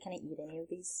by 3. Can I eat any of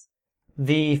these?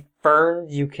 The fern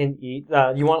you can eat,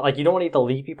 you don't want to eat the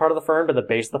leafy part of the fern, but the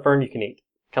base of the fern you can eat.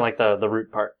 Kind of like the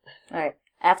root part. Alright.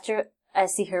 After I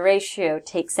see Horatio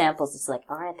take samples, it's like,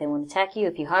 alright, they won't attack you.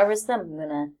 If you harvest them, I'm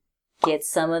gonna get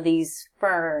some of these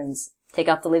ferns, take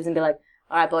off the leaves and be like,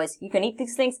 alright boys, you can eat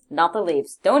these things, not the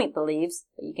leaves. Don't eat the leaves,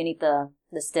 but you can eat the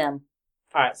stem.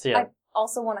 Alright, so yeah. I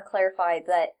also want to clarify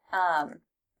that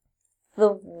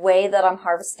the way that I'm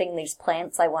harvesting these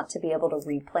plants, I want to be able to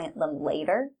replant them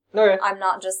later. Okay. I'm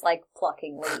not just like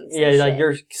plucking leaves. Yeah, and like shit.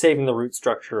 you're saving the root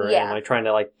structure Yeah. and like trying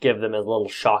to like give them as little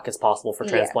shock as possible for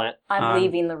Yeah. transplant. I'm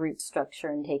leaving the root structure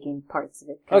and taking parts of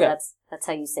it, because Okay. that's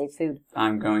how you save food.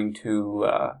 I'm going to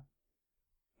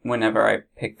whenever I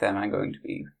pick them, I'm going to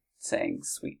be saying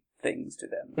sweet things to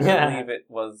them. I believe it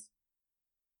was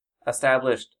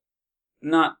established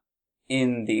not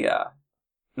in the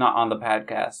not on the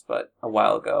podcast, but a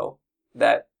while ago,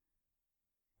 that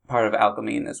part of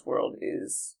alchemy in this world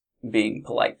is being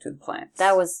polite to the plants.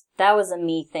 That was a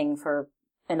me thing for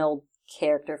an old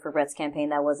character for Brett's campaign.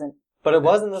 That wasn't But it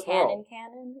was in this world.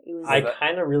 canon. It was I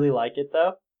kind of really like it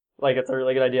though. Like it's a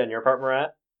really good idea on your part,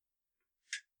 Marat.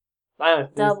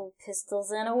 double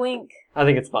pistols and a wink. I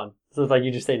think it's fun. So it's like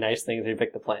you just say nice things and you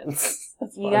pick the plants.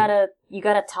 That's You fun.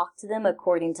 gotta talk to them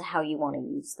according to how you want to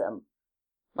use them.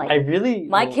 Like I really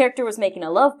my character was making a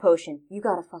love potion. You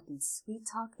gotta fucking sweet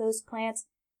talk those plants.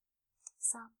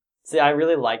 Stop. See, I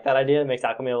really like that idea. It makes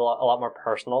alchemy a lot more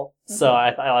personal. So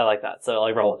I like that. So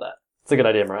like roll with that. It's a good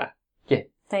idea, Mariah.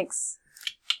 Thanks.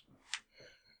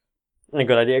 And a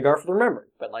good idea, Garth remembered.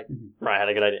 But like Mariah had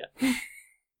a good idea.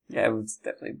 Yeah, it was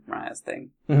definitely Mariah's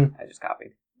thing. Mhm. I just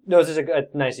copied. No, it's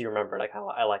just nice you remembered. Like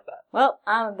I like that. Well,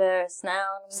 I'm embarrassed now.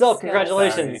 I'm So just gonna-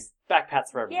 congratulations, back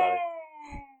pats for everybody. Yay!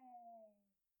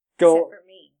 Go. Except for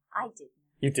me. I didn't.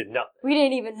 You did nothing. We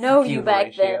didn't even know Fuck you you,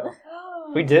 back Horatio.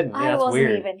 then. We didn't. Yeah, I that's wasn't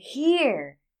weird. even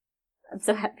here. I'm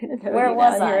so happy to know Where you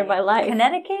was down I? here in my life.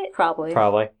 Connecticut? Probably.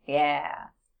 Probably Yeah.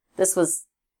 This was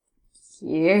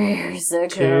years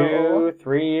ago.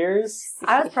 2-3 years.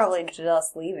 I was probably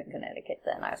just leaving Connecticut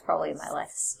then. I was probably in my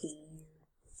last year.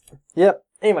 Yep.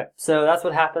 Anyway, so that's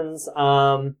what happens.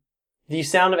 The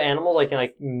sound of animals, like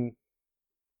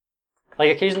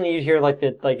occasionally you hear like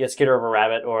a skitter of a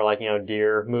rabbit or like, you know,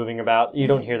 deer moving about. You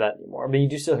don't hear that anymore, but you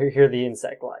do still hear the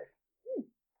insect life.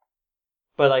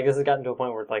 But like this has gotten to a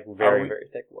point where it's like very, we- very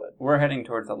thick wood. We're heading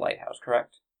towards the lighthouse,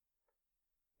 correct?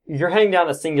 You're heading down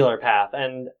a singular path,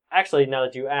 and actually, now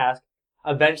that you ask,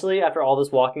 eventually, after all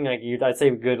this walking, like I'd say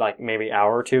a good like maybe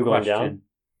hour or two going down.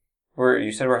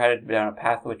 You said we're headed down a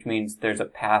path, which means there's a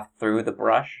path through the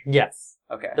brush? Yes,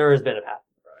 Okay. there has been a path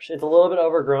in the brush. It's a little bit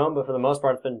overgrown, but for the most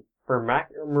part, it's been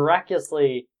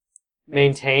miraculously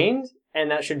maintained, and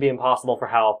that should be impossible for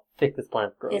how thick this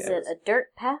plant grows. Is it a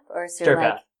dirt path, or is there Dirt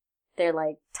like path. they're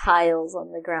like tiles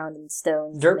on the ground and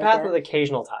stones? Dirt to path make with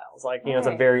occasional tiles. Like, it's a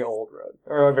Alright. very old road,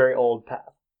 or a very old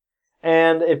path.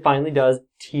 And it finally does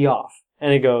tee off.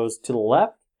 And it goes to the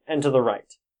left and to the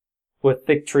right. With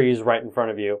thick trees right in front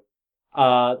of you.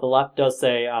 The left does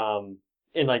say,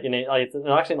 it's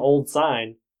actually an old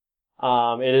sign.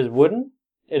 It is wooden.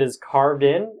 It is carved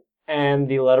in. And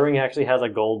the lettering actually has a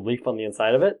gold leaf on the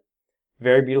inside of it.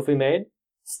 Very beautifully made.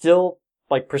 Still,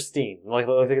 like, pristine. Like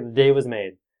the day was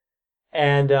made.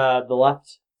 And the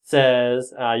left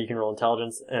says you can roll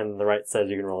intelligence, and the right says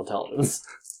you can roll intelligence.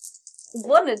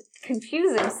 What a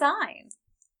confusing sign.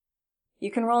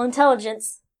 You can roll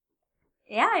intelligence.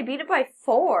 Yeah, I beat it by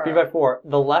 4. 3 by 4.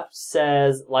 The left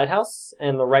says lighthouse,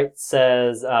 and the right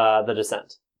says the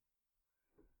descent.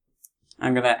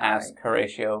 I'm gonna ask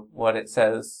Horatio what it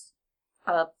says.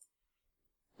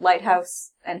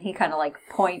 Lighthouse, and he kind of like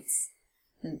points.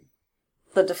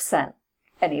 The descent,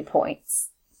 and he points.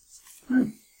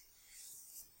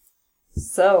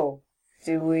 So,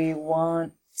 do we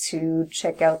want to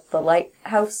check out the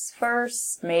lighthouse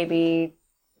first? Maybe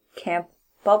camp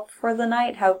up for the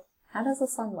night? How does the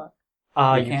sun look?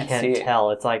 You can't can't see it.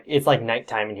 tell. It's like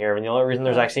nighttime in here, and the only reason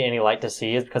there's actually any light to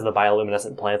see is because of the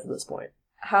bioluminescent plants at this point.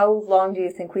 How long do you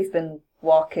think we've been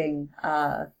walking?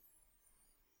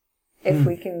 If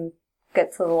we can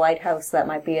get to the lighthouse, that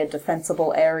might be a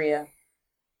defensible area.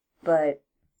 But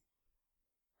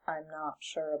I'm not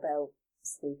sure about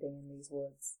sleeping in these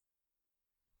woods.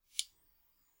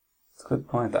 It's a good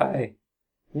point.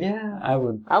 Yeah. I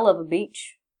would, I love a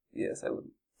beach. yes, I would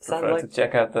Sounds prefer like- to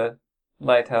check out the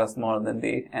lighthouse more than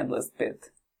the endless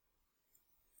pit.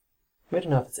 We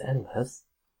don't know if it's endless.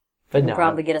 But We'll no,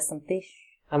 probably get us some fish.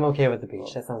 I'm okay with the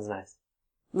beach. That sounds nice.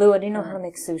 Lua, do you know how to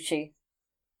make sushi?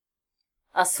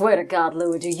 I swear to God,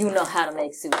 Lua, do you know how to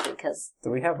make sushi? Because Do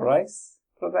we have rice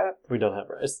for that? We don't have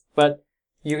rice. But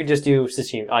you could just do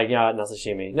sashimi. Not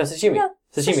sashimi. No, sashimi. Yeah,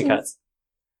 sashimi sashimi. cuts.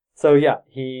 So yeah,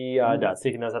 he does.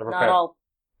 He knows how to prepare.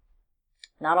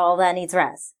 not all that needs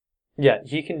rice. Yeah,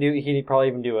 he can do. He'd probably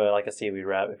even do a seaweed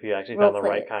wrap if you actually found the Roleplay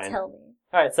right it, kind. Tell me.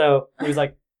 All right, so he was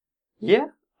like, "Yeah,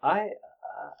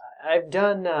 I've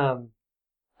done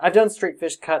straight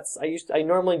fish cuts. I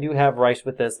normally do have rice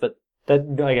with this, but that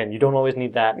again, you don't always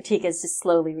need that. Ratika's just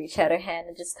slowly reach out her hand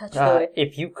and just touch Lua.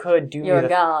 If you could You're a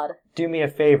god. do me a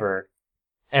favor,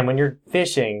 and when you're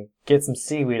fishing, get some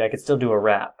seaweed. I could still do a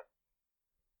wrap.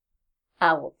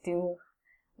 I will do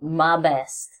my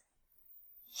best.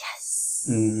 Yes.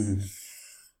 Mm.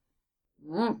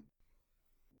 Mm.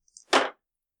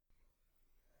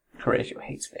 Horatio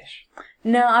hates fish.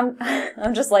 No,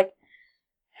 I'm just like,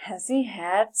 has he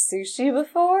had sushi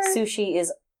before? Sushi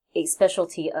is a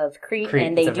specialty of Crete, Crete,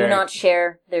 and they it's a do very- not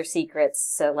share their secrets.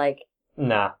 So, like,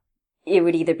 Nah. it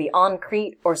would either be on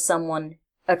Crete or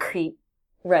a Crete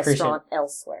restaurant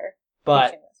elsewhere.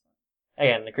 But Asian restaurant.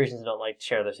 again, the Cretians don't like to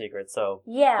share their secrets, so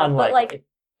Yeah, unlikely. but like,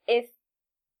 if,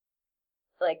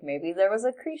 like, maybe there was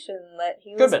a Cretan that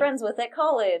he Could've was been. friends with at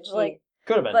college, like,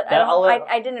 Could have been. but That-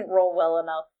 I didn't roll well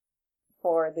enough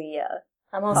for the,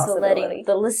 I'm also Possibility. letting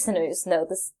the listeners know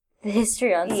the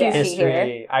history on Yeah. sushi here.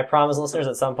 history. I promise listeners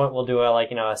at some point we'll do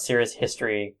a serious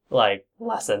history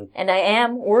lesson. And I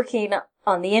am working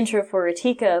on the intro for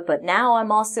Ratika, but now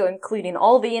I'm also including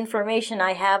all the information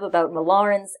I have about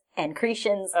Malarans and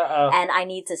Cretians, Uh-oh. and I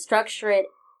need to structure it.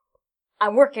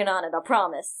 I'm working on it, I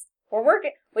promise. we're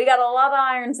working, we got a lot of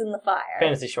irons in the fire.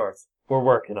 Fantasy shorts. We're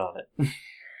working on it.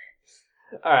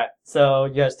 Alright, so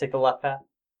you guys take the left path?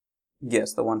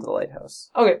 Yes, the one to the lighthouse.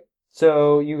 Okay.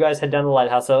 So you guys head down the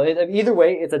lighthouse. So either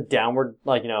way, it's a downward,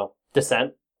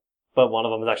 descent. But one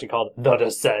of them is actually called the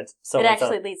descent. So It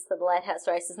actually leads to the lighthouse,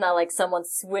 right? It's not like someone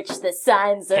switched the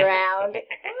signs around.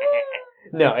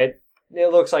 No, it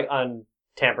looks like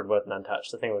untampered with and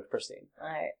untouched. The thing looks pristine.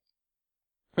 Alright.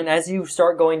 And as you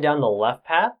start going down the left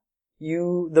path,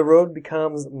 the road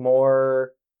becomes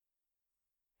more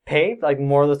paved, like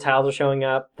more of the tiles are showing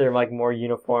up, they're more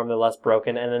uniform, they're less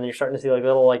broken, and then you're starting to see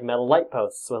little metal light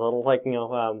posts with little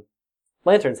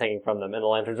lanterns hanging from them, and the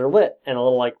lanterns are lit, and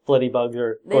little flitty bugs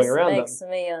are going This around makes them.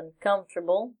 me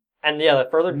uncomfortable. And yeah, the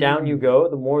further down you go,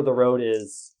 the more the road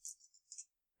is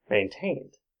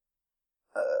maintained.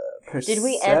 Did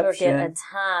we ever get a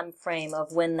time frame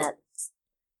of when that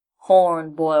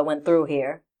horn boy went through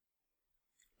here?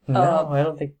 No, I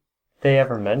don't think they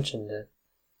ever mentioned it.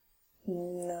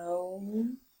 No.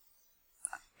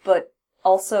 But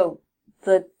also,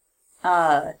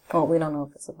 well, we don't know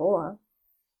if it's a boy.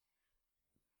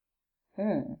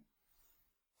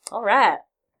 Alright.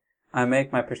 I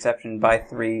make my perception by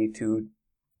 3 to,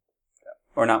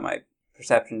 or not my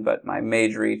perception, but my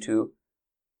magery to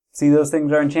see those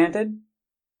things are enchanted.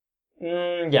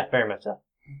 Yeah, very much so.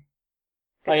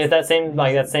 Like it's that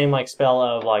same spell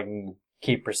of like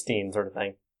keep pristine sort of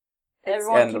thing.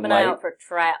 Everyone And keep the an eye light. out for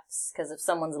traps, because if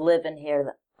someone's living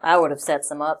here, I would have set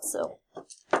some up, so.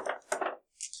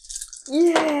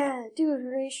 Yeah, do it,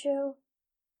 Horatio.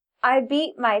 I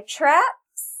beat my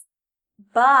traps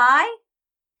by...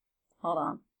 Hold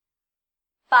on.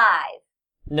 5.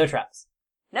 No traps.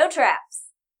 No traps.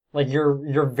 Like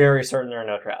you're very certain there are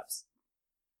no traps.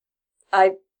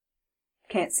 I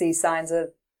can't see signs of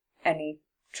any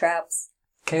traps.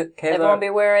 Everyone be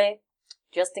wary,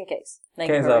 just in case. Thank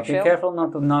you, Keza, be Horatio. careful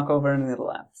not to knock over any of the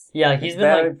lamps. Yeah, he's been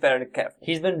very, like very careful.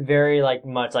 he's been very like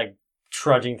much like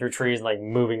trudging through trees and like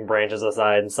moving branches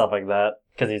aside and stuff like that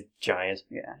because he's giant.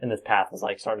 Yeah. And this path is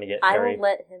like starting to get I very. will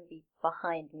let him be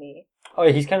behind me. Oh,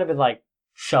 yeah, he's kind of been like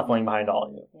shuffling behind all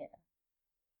of you. Yeah.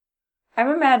 I'm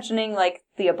imagining, like,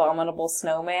 the abominable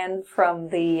snowman from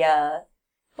the,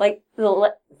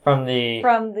 From the claymation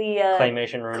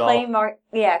claymation Rudolph.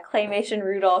 Claymation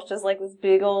Rudolph, just like this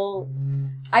big old...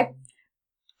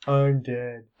 I'm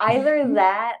dead. Either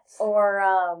that,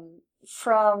 or,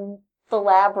 from the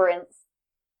Labyrinth.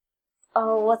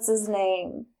 Oh, what's his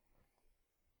name?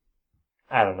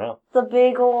 I don't know. The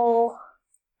big ol'...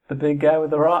 The big guy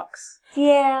with the rocks.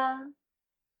 Yeah.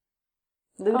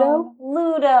 Ludo?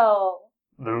 Ludo.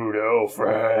 Ludo,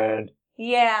 friend.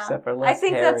 Yeah. Except for I less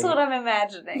think hairy. that's what I'm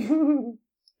imagining.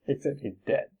 Except he's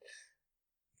dead.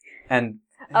 And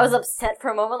I was upset for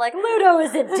a moment, like, Ludo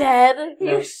isn't dead!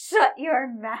 You shut your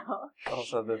mouth.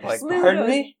 also the like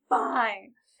Ludo's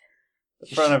fine. the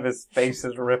front of his face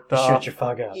is ripped off. Shut your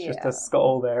fuck up. It's just Yeah. a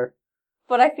skull there.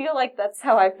 But I feel like that's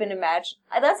how I've been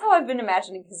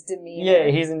imagining his demeanor. Yeah,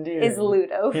 he's endearing. Is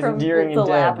Ludo He's from endearing the and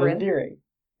dead, but Labyrinth. endearing.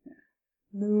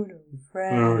 Ludo,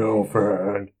 friend.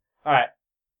 friend. Alright.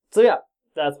 So yeah,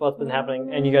 that's what's been happening,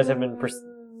 and you guys have been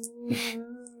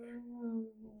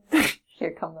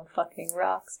Here come the fucking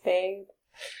rocks, babe.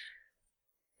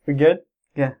 We good?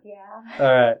 Yeah.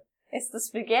 Alright. It's the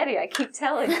spaghetti, I keep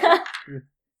telling you.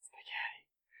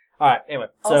 Alright, anyway.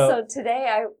 So, Also,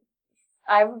 today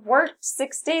I worked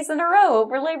 6 days in a row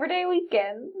over Labor Day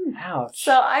weekend. ouch.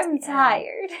 So I'm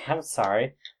tired. I'm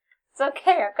sorry. It's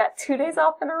okay, I've got 2 days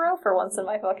off in a row for once in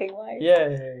my fucking life.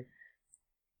 Yay.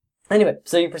 Anyway,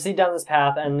 so you proceed down this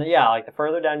path, and yeah, like the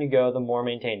further down you go, the more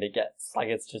maintained it gets. Like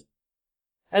it's just,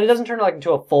 and it doesn't turn like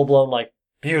into a full blown like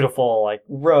beautiful like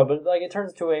road, but like it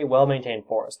turns into a well maintained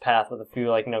forest path with a few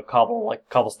like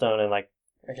cobblestone and like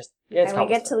or just yeah, it's And we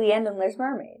get to cobblestone. the end and there's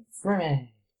mermaids. Mermaid.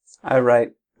 I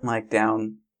write like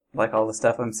down like all the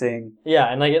stuff I'm seeing. Yeah,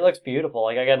 and like it looks beautiful.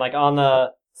 Like again, like on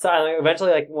the side, like,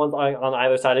 eventually like on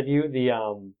either side of you,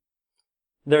 the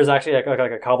there's actually like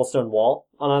a cobblestone wall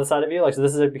on either side of you. Like so,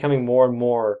 this is becoming more and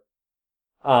more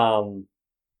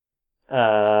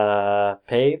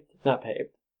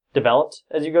developed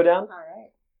as you go down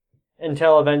Alright.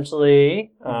 until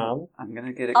eventually I'm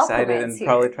gonna get excited Aquaman's and here.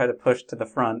 probably try to push to the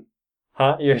front.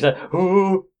 you're just like,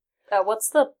 ooh, What's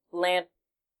the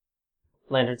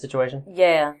lantern situation.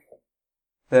 Yeah.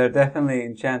 They're definitely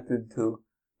enchanted to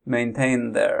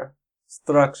maintain their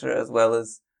structure as well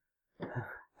as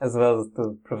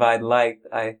to provide light.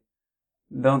 I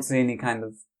don't see any kind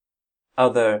of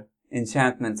other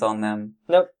enchantments on them.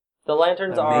 Nope. The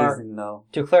lanterns They're are, amazing though.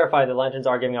 to clarify, the lanterns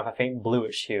are giving off a faint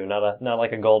bluish hue, not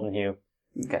like a golden hue.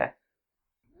 Okay.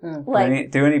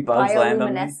 Like, Do any bugs land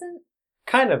on me? bioluminescent?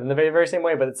 Kind of in the very, very same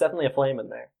way, but it's definitely a flame in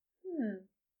there.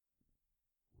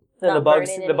 And Not the bugs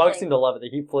burning seem to love it. They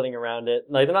keep flitting around it.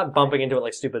 Like they're not bumping into it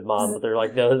like stupid moms, but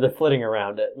they're flitting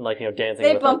around it and like dancing.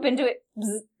 They with bump it. into it.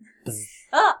 Bzz. Bzz.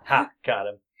 Ah! Ha! Got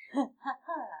him.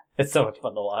 It's so much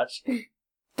fun to watch.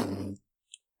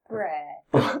 Brad.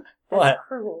 What? That's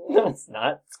cruel. No, it's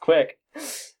not. It's quick.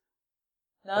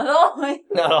 Not always.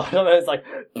 No, it's like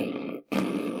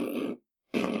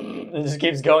it just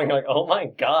keeps going. Like, oh my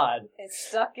god. It's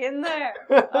stuck in there.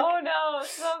 Oh no,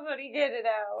 somebody get it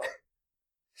out.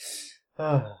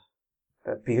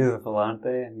 They're beautiful, aren't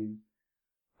they? I mean,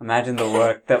 imagine the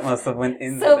work that must have went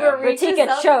into Silver them. reaches Ratika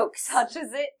up, chokes. touches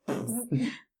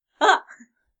it. Ah.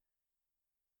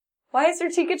 Why is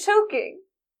Ratika choking?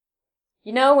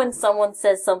 You know when someone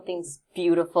says something's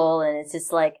beautiful and it's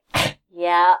just like,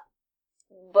 yeah,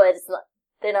 but it's not,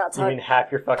 they're not You mean talking.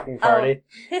 half your fucking party?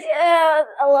 Yeah,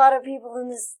 a lot of people in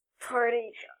this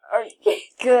party are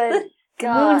good. The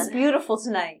God. moon's beautiful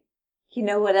tonight. You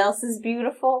know what else is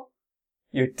beautiful?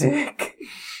 Your dick.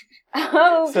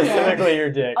 Okay. Specifically your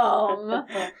dick.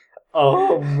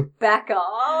 Back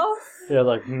off. You're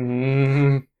like,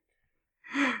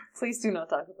 Please do not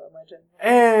talk about my gender.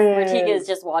 Ratika is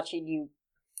just watching you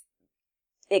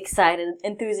excited,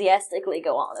 enthusiastically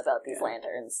go on about these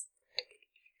lanterns.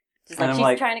 Just And like I'm she's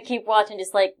like- trying to keep watching,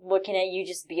 just like looking at you,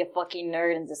 just be a fucking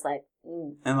nerd, and just like,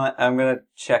 And I'm gonna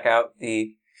check out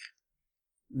the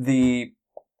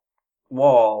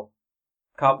wall,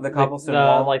 the cobblestone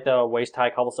wall. like the waist high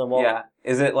cobblestone wall. Yeah,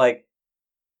 is it like?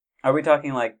 Are we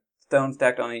talking like stone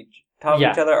stacked on top of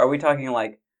Yeah. each other? Are we talking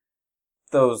like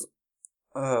those?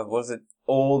 Was it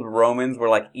old Romans where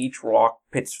like each rock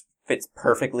fits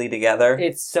perfectly together?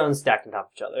 It's stone stacked on top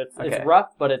of each other. It's Okay.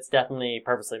 rough, but it's definitely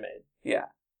purposely made. Yeah.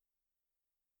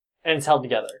 And it's held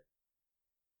together.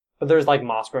 But there's like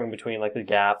moss growing between like the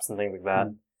gaps and things like that.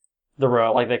 Mm. The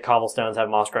road, like the cobblestones have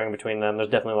moss growing between them. There's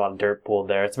definitely a lot of dirt pooled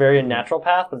there. It's very a natural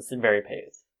path, but it's very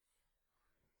paved.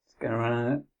 Gonna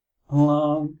run it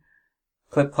along.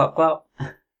 Clip clop clop.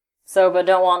 so, but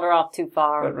don't wander off too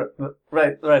far.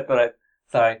 Right.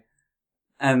 Sorry.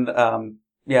 And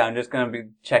yeah, I'm just gonna be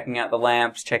checking out the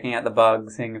lamps, checking out the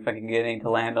bugs, seeing if I can get any to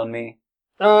land on me.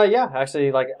 Yeah,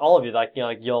 actually, like all of you, like you know,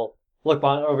 like you'll look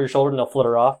over your shoulder and they'll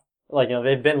flitter off. Like you know,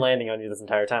 they've been landing on you this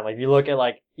entire time. Like if you look at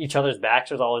like each other's backs,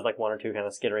 there's always like one or two kind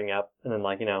of skittering up, and then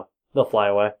like you know they'll fly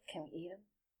away. Can we eat them?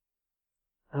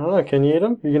 I don't know. Can you eat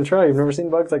them? You can try. You've never seen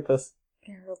bugs like this.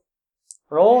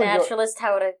 Roll. Naturalist,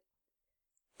 how would I...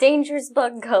 Dangerous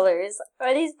bug colors.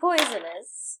 Are these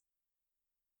poisonous?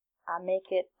 I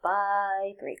make it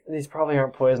by 3. These probably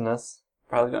aren't poisonous.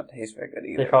 Probably don't taste very good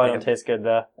either. They probably don't taste good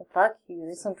though. Fuck you,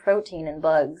 there's some protein in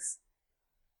bugs.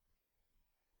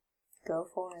 Go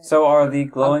for it. So are the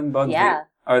glowing bugs? yeah.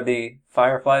 Are the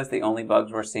fireflies the only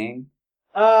bugs we're seeing?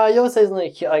 You'll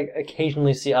occasionally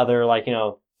occasionally see other like you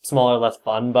know smaller, less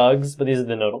fun bugs, but these are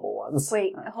the notable ones.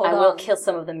 Wait, hold I on. will kill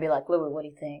some of them and be like, Louie, what do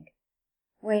you think?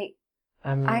 Wait,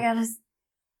 I Um, gotta.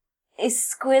 Is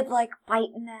Squid like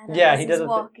biting at him? yeah, as he he's does.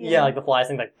 walking? Yeah, like the flies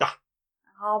thing, like. "Ah,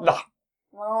 Oh,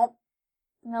 ah."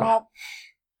 no.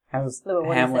 How's Louis, what do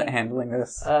you Hamlet think? handling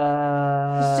this? He's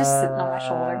just sitting on my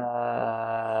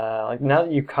shoulder. Like now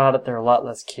that you caught it, they're a lot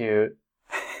less cute.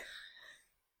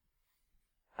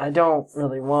 I don't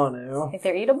really want to. Think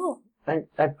they're eatable?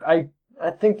 I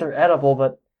think they're edible,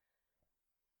 but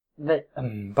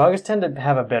bugs tend to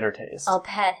have a bitter taste. I'll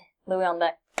pat Louie on the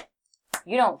back.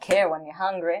 You don't care when you're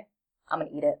hungry. I'm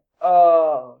gonna eat it.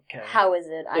 Oh, okay. How is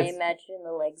it? I It's- imagine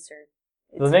the legs are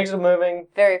The legs are moving.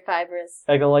 very fibrous.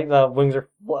 Like the wings are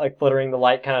like flittering. The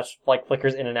light kind of like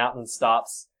flickers in and out and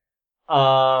stops.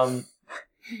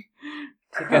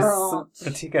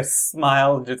 Pratika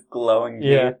smile, just glowing.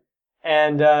 Yeah.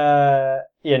 And, no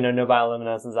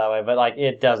bioluminescence that way, but, like,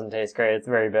 it doesn't taste great. It's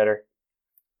very bitter.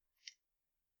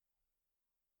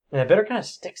 And the bitter kind of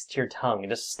sticks to your tongue. It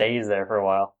just stays there for a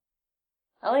while.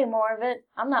 I'll eat more of it.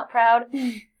 I'm not proud.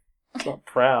 It's not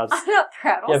proud. I'm not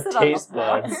proud. You I'll have sit on the taste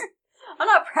floor. buds. I'm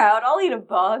not proud. I'll eat a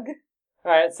bug.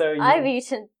 Alright, so you... I've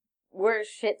eaten worse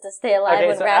shit to stay alive Okay,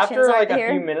 when so rations after, aren't like, here.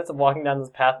 a few minutes of walking down this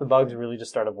path, the bugs really just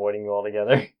start avoiding you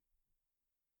altogether.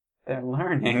 They're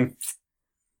learning.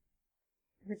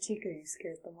 Ratika, you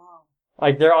scared them all.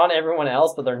 Like, they're on everyone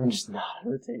else, but they're just not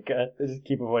on Ratika. They just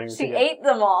keep avoiding She Ratika. ate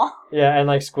them all. Yeah, and,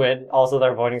 like, Squid. Also,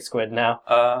 they're avoiding Squid now.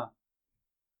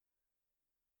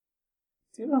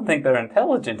 You don't think they're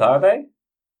intelligent, are they?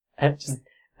 And just...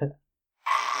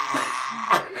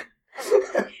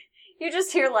 You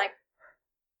just hear like,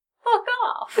 fuck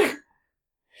off. Who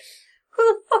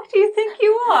the fuck do you think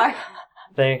you are?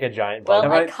 think a giant bug.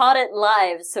 Well, Have I I- caught it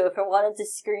live, so if it wanted to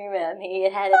scream at me,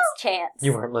 it had its chance.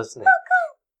 You weren't listening.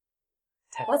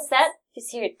 What's that?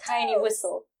 Just hear a tiny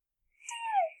whistle.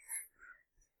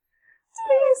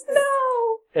 Please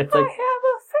no. It's like I have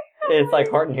a family. it's like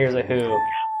Horton hears a who.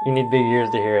 You need big ears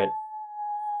to hear it.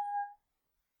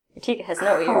 Ratika has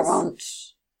no ears.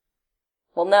 Crunch.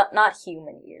 Well, not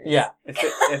human ears. Yeah. If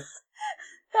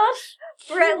Gosh,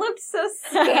 Brett looked so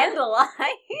scandalized.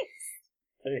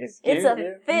 It's a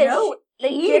fish. No they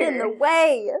get in the ear.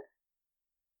 way.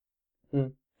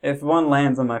 if one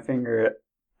lands on my finger,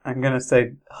 I'm gonna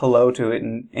say hello to it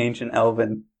in ancient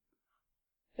Elven.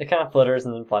 It kind of flutters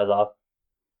and then flies off.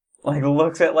 Like,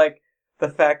 looks at, like, the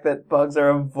fact that bugs are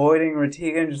avoiding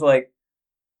Ratika and just like,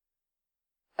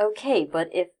 Okay, but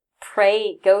if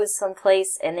prey goes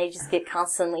someplace and they just get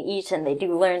constantly eaten, they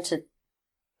do learn to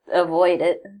avoid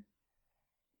it.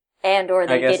 And or I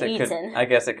they guess get it eaten. could. I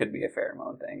guess it could be a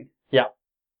pheromone thing.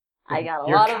 I got a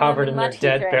You're lot of covered them in my their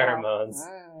dead teeth right now. pheromones.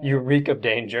 Mm. You reek of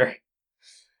danger.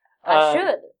 I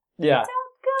should. Yeah. Don't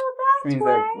go Which that means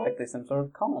way. there's likely some sort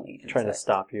of colony. Trying to insect.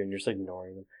 stop you and you're just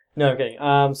ignoring them. No, I'm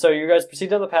kidding. So you guys proceed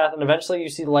down the path and eventually you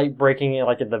see light breaking in,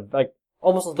 like at the, like,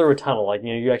 almost through a tunnel. Like,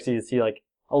 you actually see like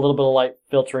a little bit of light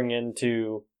filtering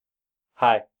into,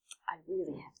 hi. I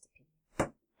really have to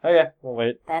pee. Okay, we'll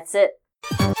wait. That's it.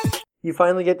 You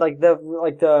finally get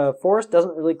the forest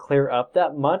doesn't really clear up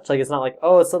that much. Like, it's not like,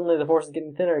 oh, suddenly the forest is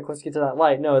getting thinner the closer you get to that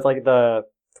light. No, it's like the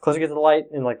closer you get to the light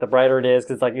and like the brighter it is,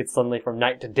 because it's suddenly from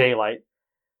night to daylight.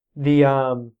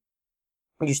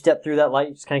 You step through that light,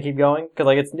 you just kind of keep going, because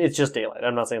like it's just daylight.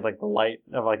 I'm not saying it's like the light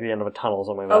of like the end of a tunnel or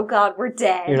something like Oh that. god, we're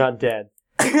dead. You're not dead.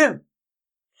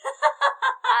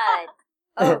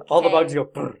 All the bugs go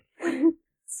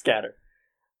scatter.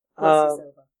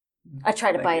 I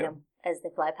try to Thank bite you. them as they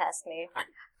fly past me.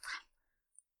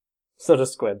 So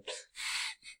does Squid.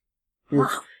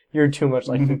 You're too much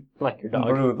like your dog.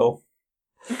 Brutal.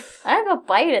 I have a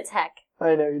bite attack.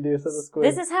 I know you do. So does Squid.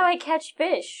 This is how I catch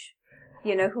fish.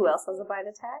 You know who else has a bite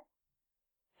attack?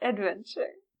 Adventure.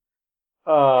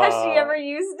 Uh, Has she ever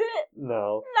used it?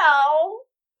 No.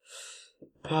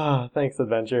 No. Thanks,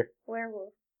 Adventure.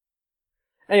 Werewolf.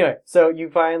 Anyway, so you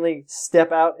finally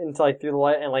step out into like through the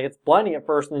light, and like it's blinding at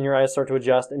first, and then your eyes start to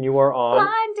adjust, and you are on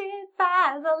Blinded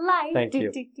by the light. Thank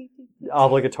you.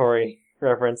 Obligatory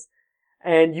reference.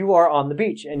 And you are on the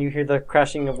beach, and you hear the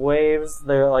crashing of waves.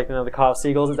 They're like the caw of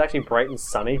seagulls. It's actually bright and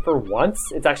sunny for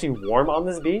once. It's actually warm on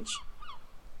this beach,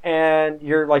 and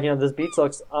you're like this beach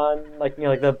looks on like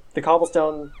like the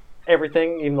cobblestone,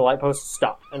 everything, even the light posts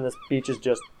stop, and this beach is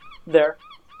just there.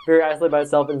 Very isolated by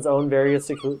itself in its own very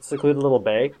secluded little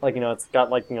bay. Like, it's got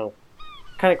like, kind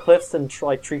of cliffs and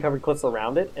tree-covered cliffs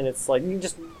around it, and it's like,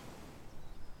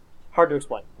 hard to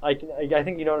explain. I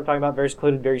think you know what I'm talking about. Very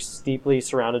secluded, very steeply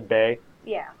surrounded bay,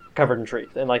 Yeah. covered in trees.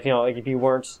 And like, if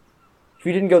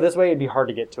you didn't go this way, it'd be hard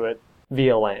to get to it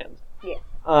via land. Yeah.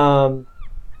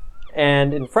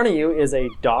 And in front of you is a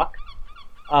dock,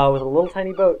 with a little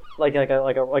tiny boat, like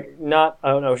not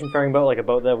an ocean-faring boat, like a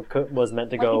boat that was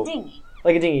meant to go. Like a dinghy.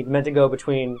 Like a dinghy, meant to go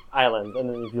between islands. And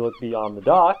then if you look beyond the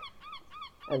dock,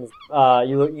 and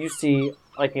you see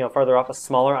farther off a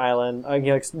smaller island,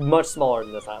 much smaller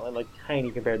than this island, like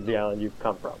tiny compared to the island you've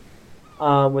come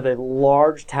from, with a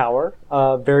large tower,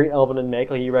 very elven in make.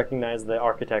 Like you recognize the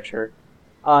architecture.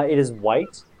 It is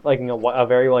white, a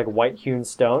very white hewn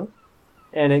stone,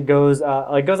 and it goes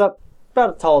up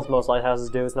about as tall as most lighthouses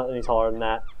do. It's not any taller than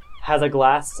that. Has a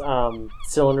glass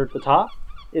cylinder at the top.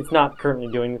 It's not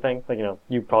currently doing anything.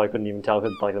 You probably couldn't even tell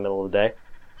because it's the middle of the day.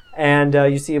 And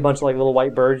you see a bunch of little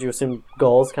white birds, you assume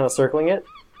gulls, kind of circling it.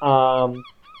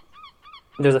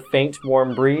 There's a faint,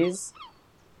 warm breeze.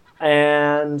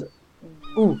 And,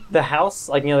 the house,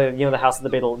 the house at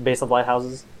the base of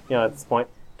lighthouses, at this point,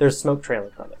 there's smoke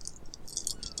trailing from it.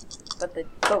 But the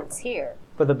boat's here.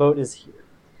 But the boat is here.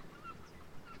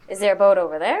 Is there a boat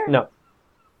over there? No.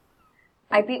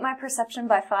 I beat my perception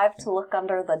by 5 to look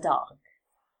under the dock.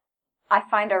 I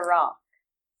find a rock.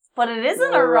 But it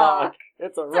isn't a rock.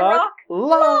 It's a It's rock. a rock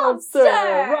Lobster!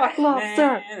 lobster! Rock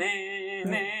lobster!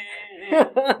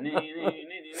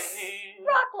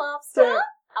 Rock lobster.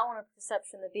 I want to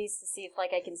perception the beast to see if I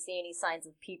can see any signs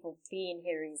of people being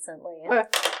here recently. Okay.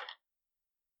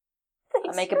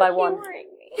 I make it by 1.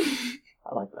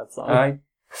 I like that song. I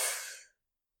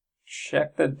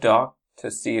check the dock to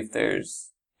see if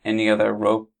there's any other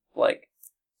rope,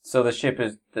 so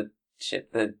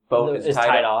the boat is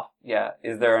tied off. Yeah.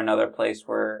 Is there another place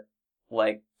where,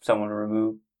 someone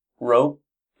removed rope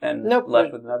and Nope.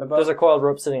 left with another boat? There's a coiled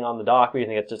rope sitting on the dock, but you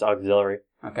think it's just auxiliary.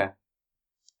 Okay.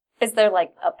 Is there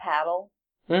a paddle?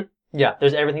 Yeah,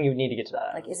 there's everything you would need to get to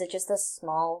that. Is it just a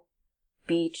small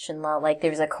beach and not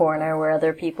there's a corner where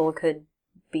other people could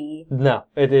be? No,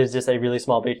 it is just a really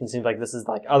small beach, and it seems like this is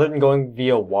other than going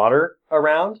via water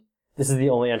around, this is the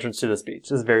only entrance to this beach.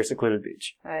 This is a very secluded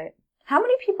beach. Right. How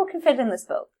many people can fit in this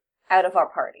boat out of our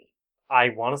party? I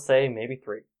want to say maybe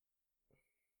 3.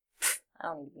 I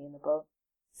don't need to be in the boat.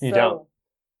 You don't.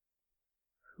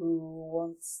 Who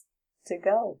wants to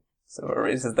go? So it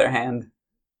raises their hand.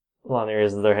 Lonnie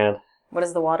raises their hand. What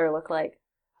does the water look like?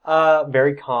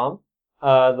 Very calm.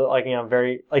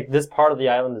 Very, this part of the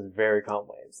island is very calm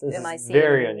waves. This Am I is seeing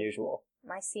very any- unusual.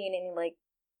 Am I seeing any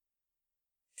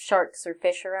sharks or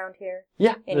fish around here?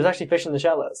 Yeah, Any- there's actually fish in the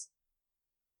shallows.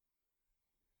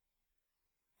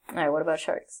 Alright, what about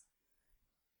sharks?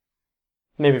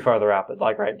 Maybe farther out, but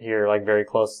right here, very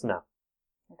close, no.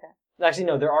 Okay. Actually,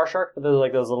 no, there are sharks, but they're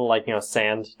like those little, like,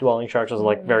 sand-dwelling sharks. Those are,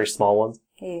 like, very small ones.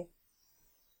 Yeah.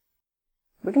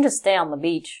 We can just stay on the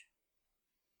beach.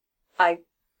 I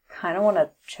kind of want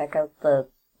to check out the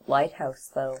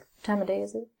lighthouse, though. What time of day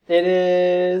is it? It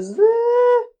is...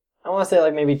 I want to say,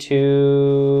 like, maybe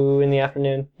 2 in the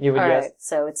afternoon, you would guess. Alright,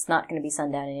 so it's not going to be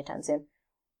sundown anytime soon.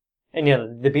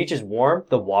 And, the beach is warm.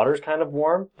 The water's kind of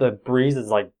warm. The breeze is,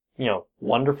 like,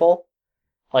 wonderful.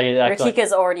 Like, it actually,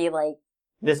 Ratika's already, like,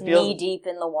 this feels... knee-deep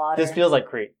in the water. This feels like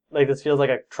Crete. Like, this feels like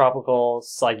a tropical,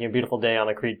 like, beautiful day on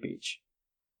a Crete beach.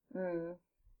 Mm.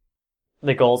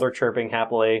 The gulls are chirping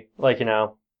happily. Like,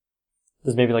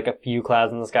 there's maybe, like, a few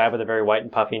clouds in the sky, but they're very white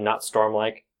and puffy, not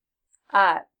storm-like.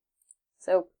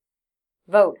 So,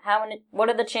 vote. What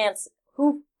are the chances?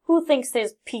 Who thinks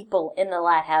there's people in the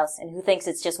lighthouse, and who thinks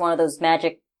it's just one of those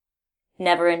magic,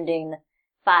 never-ending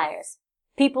fires?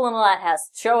 People in the lighthouse,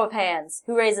 show of hands.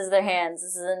 Who raises their hands?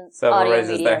 This is an Silver audio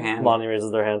raises medium. their hand. Lonnie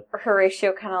raises their hand.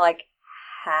 Horatio kind of like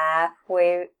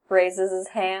halfway raises his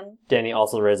hand. Danny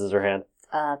also raises her hand.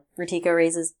 Ratika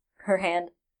raises her hand.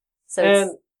 So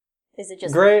And is it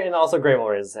just... Gray, and also Gray will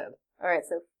raise his hand. Alright,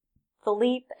 so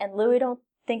Philippe and Louis don't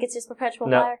think it's just perpetual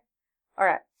No. fire?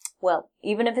 Alright, well,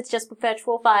 even if it's just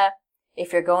perpetual fire,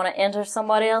 if you're going to enter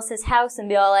somebody else's house and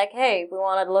be all like, hey, we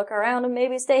want to look around and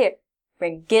maybe stay here,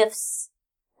 bring gifts.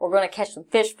 We're going to catch some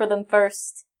fish for them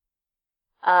first.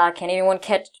 Can anyone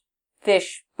catch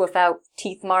fish without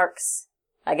teeth marks?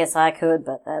 I guess I could,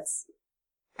 but that's...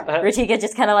 Ratika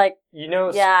just kind of like,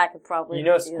 yeah, I could probably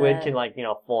do squid that. can, like,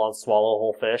 full on swallow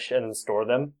whole fish and then store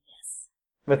them. Yes.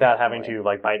 Without having to,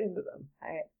 like, bite into them.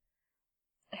 Alright.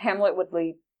 Hamlet would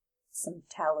leave some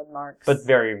talon marks. But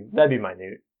that'd be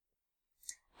minute.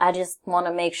 I just want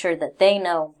to make sure that they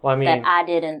know Well, I mean, that I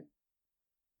didn't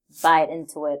bite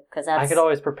into it, because I could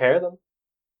always prepare them.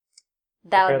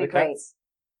 that prepare would be the great. cuts,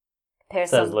 Prepare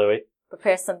says some, Louis.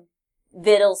 prepare some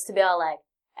victuals to be all like,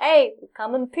 hey,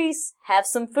 come in peace, have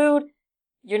some food.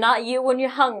 You're not you when you're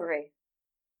hungry.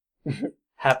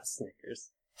 Have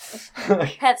Snickers.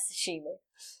 Have sashimi.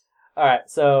 Alright,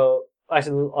 so,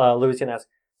 actually, Louis can ask,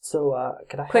 so,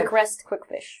 can I Quick rest, quick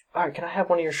fish. Alright, can I have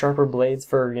one of your sharper blades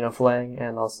for, filleting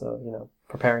and also,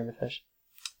 preparing the fish?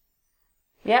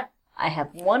 Yep. I have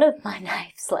one of my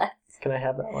knives left. Can I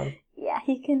have that one? Yeah,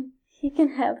 he can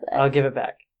have that. I'll give it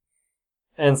back.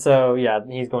 And so, yeah,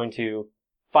 he's going to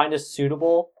find a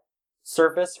suitable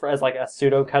surface as like a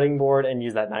pseudo cutting board and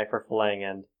use that knife for filleting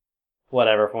and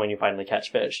whatever for when you finally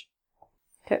catch fish.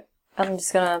 Okay. I'm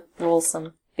just gonna roll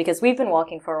some, because we've been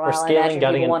walking for a For while. I scaling, imagine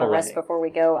gutting, people and want to rest filleting. before we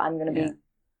go. I'm gonna be Yeah.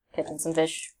 catching some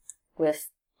fish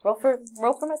with roll for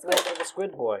my squid. The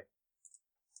squid boy.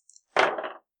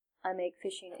 I make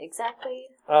fishing exactly.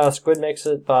 Squid makes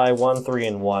it by 1, 3,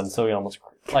 and 1, so he almost,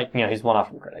 he's one off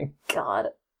from critting. God,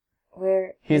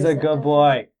 where He's is a it? good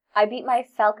boy. I beat my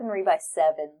falconry by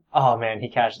 7. Oh man, he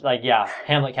catches,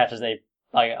 Hamlet catches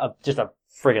just a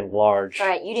friggin' large. All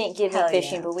right, you didn't give me Hell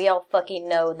fishing, yeah. but we all fucking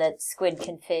know that squid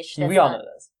can fish. We all know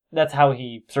this. That's how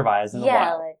he survives in the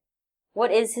Yeah, wild. like,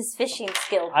 what is his fishing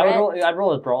skill, I'd Brett?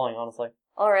 roll his brawling, honestly.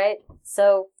 All right,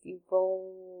 so you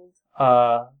rolled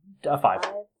A 5. 5,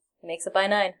 makes it by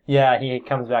 9. Yeah, he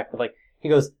comes back with he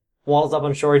goes, walls up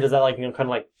on shore, he does that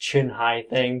kind of chin high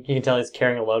thing. You can tell he's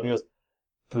carrying a load and he goes,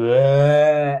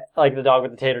 bleh, like the dog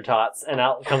with the tater tots, and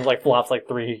out comes flops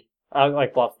 3,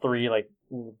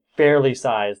 barely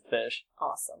sized fish.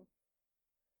 Awesome.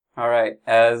 Alright,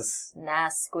 as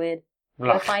Nice squid. Did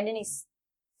I find any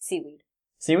seaweed?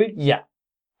 Seaweed? Yeah.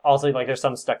 Also, there's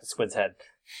some stuck to Squid's head.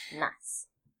 Nice.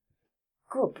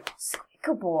 Good boy, squid.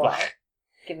 Good boy. Ugh.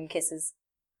 Give him kisses.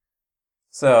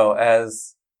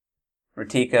 as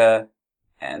Ratika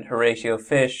and Horatio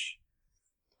fish,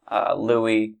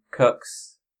 Louis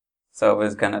cooks, so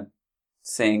is gonna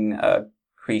sing a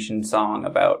Cretan song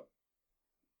about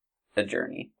a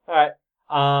journey. Alright.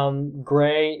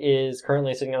 Gray is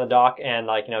currently sitting on the dock and,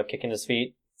 kicking his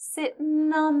feet.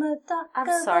 Sitting on the dock I'm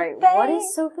of sorry, the bay, what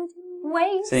is Sophie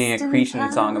doing? Singing a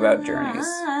Cretan song about journeys.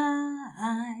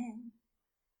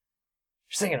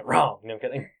 You're singing it wrong. No, I'm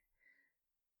kidding.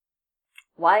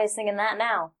 Why is singing that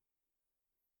now?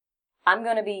 I'm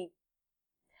gonna be...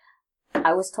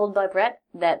 I was told by Brett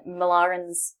that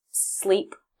Milarans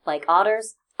sleep like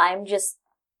otters. I'm just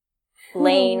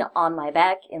laying on my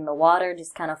back in the water,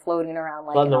 just kind of floating around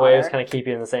like Letting an the waves otter. kind of keep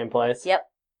you in the same place. Yep.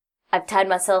 I've tied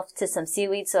myself to some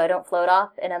seaweed so I don't float off,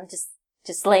 and I'm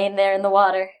just laying there in the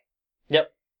water.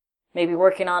 Yep. Maybe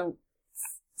working on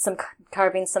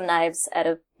carving some knives out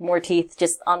of more teeth,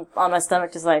 just on my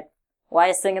stomach, just why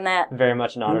is singing that? Very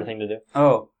much an otter thing to do.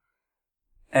 Oh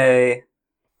god, I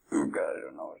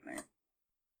don't know his name.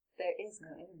 There is no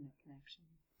internet connection.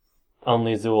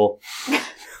 Only Zool.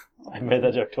 I made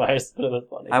that joke twice, but it was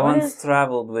funny. I once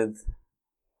traveled with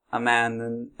a man,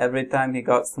 and every time he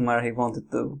got somewhere he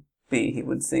wanted to be, he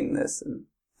would sing this, and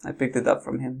I picked it up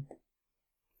from him.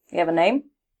 You have a name?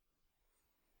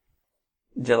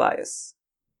 Jelias.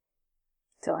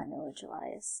 Do I know a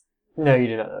Julius? No, you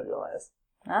do not know Elias.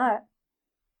 Alright.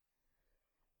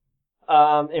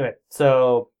 Anyway,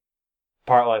 so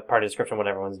part description, what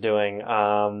everyone's doing.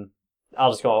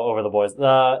 I'll just go over the boys.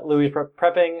 Louis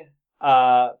prepping.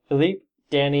 Philippe,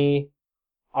 Danny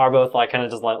are both like kind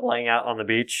of just like laying out on the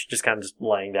beach, just kind of just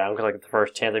laying down because like it's the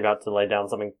first chance they've got to lay down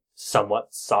something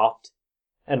somewhat soft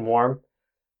and warm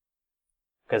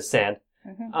because sand.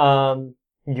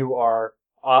 Mm-hmm. You are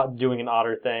doing an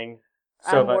otter thing.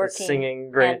 So I'm working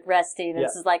singing great. and resting. Yeah.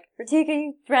 This is like, Ratika,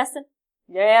 you resting?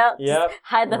 Yeah. Yep. Just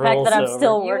hide the Roll fact that I'm silver.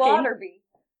 still You working. oughter be.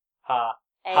 Ha.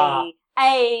 Ay.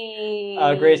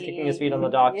 Ay. Gray's kicking his feet on the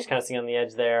dock, just kind of sitting on the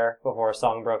edge there before a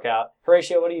song broke out.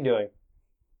 Horatio, what are you doing?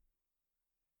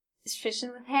 It's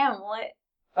fishing with Hamlet.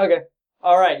 Okay.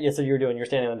 Alright, yeah, so you're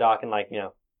standing on the dock and like,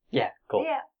 yeah, cool.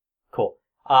 Yeah. Cool.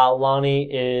 Lonnie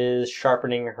is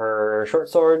sharpening her short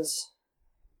swords.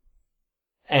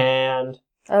 And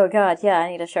Oh god, yeah, I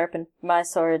need to sharpen my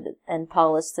sword and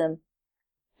polish them.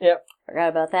 Yep. Forgot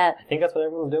about that. I think that's what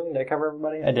everyone's doing. Did I cover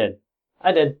everybody? I did.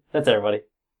 That's everybody.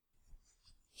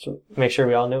 So make sure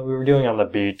we all knew what we were doing on the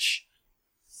beach.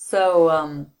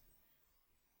 So,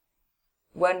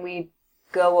 when we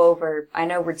go over, I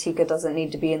know Ratika doesn't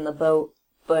need to be in the boat,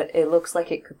 but it looks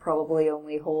like it could probably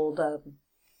only hold,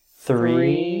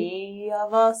 Three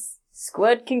of us.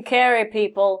 Squid can carry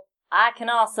people. I can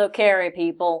also carry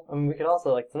people. I mean, we could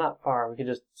also, like, it's not far. We could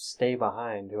just stay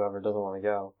behind whoever doesn't want to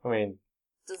go. I mean,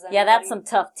 Yeah, that's some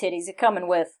tough titties you're coming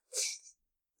with.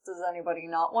 Does anybody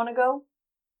not want to go?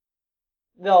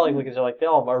 they all like look at each other like they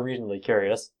all are reasonably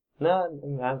curious. No,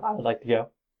 I would like to go.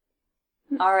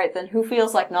 Alright, then who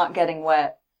feels like not getting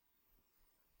wet?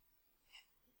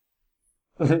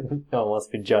 No one wants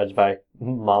to be judged by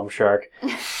Mom Shark.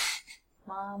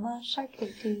 Mama shark doo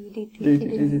doo doo doo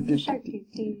doo doo shark doo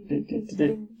doo doo doo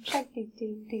doo shark doo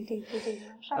doo doo doo doo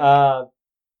shark.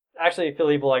 Actually,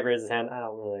 Philippe will like raise his hand.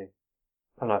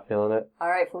 I'm not feeling it.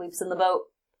 Alright, Philippe's in the boat.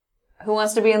 Who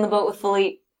wants to be in the boat with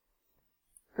Philippe?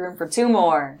 Room for two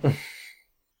more.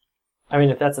 I mean,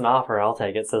 if that's an offer, I'll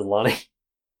take it, says Lonnie.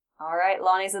 Alright,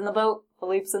 Lonnie's in the boat.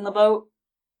 Philippe's in the boat.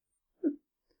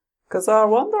 Kazar,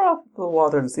 wander off into the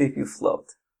water and see if you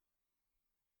float.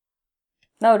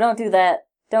 No, don't do that.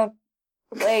 Don't.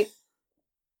 Wait.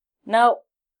 No.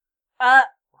 Can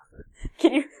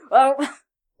you. Oh.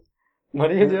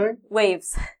 What are you doing?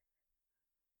 Waves.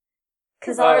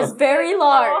 Kazar is very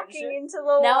large. Walking into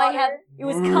the Now water. it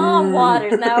was calm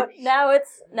waters. Now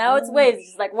it's waves. It's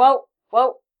just like, whoa.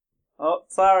 Oh,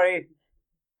 sorry.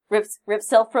 Rips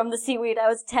self from the seaweed I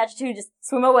was attached to. Just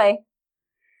swim away.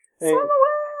 Swim away!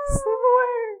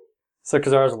 So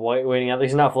Kazar's waiting out.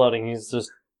 He's not floating. He's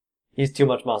too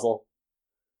much muscle.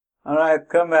 Alright,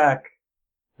 come back.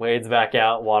 Wades back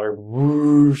out. Water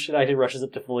whoosh. It actually rushes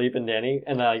up to Philippe and Danny,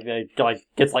 and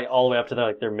gets like all the way up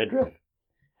to their midriff,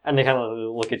 and they kind of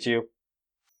look at you.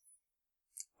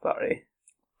 Sorry.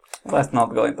 That's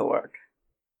not going to work.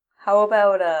 How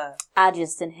about, I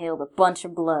just inhaled a bunch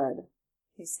of blood.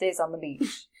 he stays on the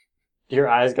beach? Your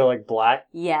eyes go like black.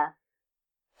 Yeah.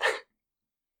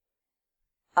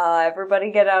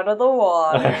 Everybody get out of the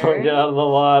water. Everyone get out of the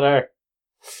water.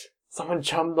 Someone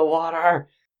chum the water.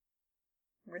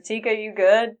 Ratika, you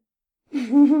good?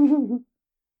 It's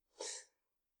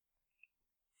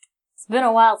been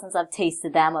a while since I've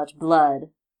tasted that much blood.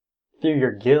 Through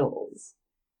your gills.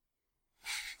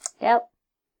 Yep.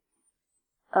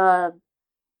 Would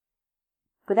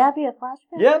that be a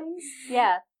flashback? Yep. please?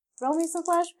 Yeah. Roll me some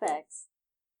flashbacks.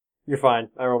 You're fine.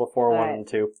 I rolled a 4, 1, Alright. and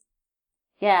 2.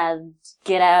 Yeah,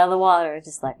 get out of the water.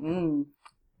 Just like, Only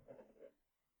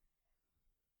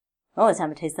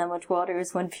time I taste that much water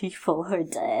is when people are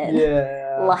dead.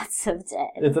 Yeah. Lots of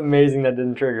dead. It's amazing that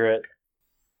didn't trigger it.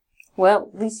 Well,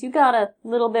 at least you got a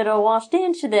little bit of washed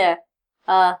into there.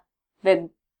 Big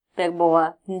boy.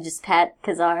 You just pat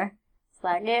Kazar. It's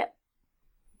like, yeah.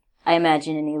 I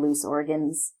imagine any loose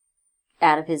organs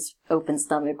out of his open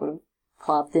stomach would have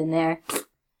plopped in there.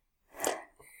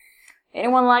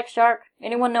 Anyone like shark?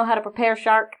 Anyone know how to prepare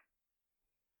shark?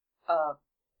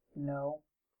 No.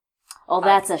 Oh,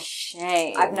 that's a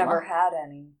shame. I've never had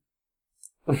any.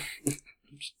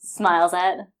 Smiles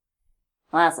at.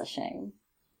 Well, that's a shame.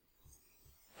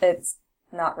 It's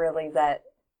not really that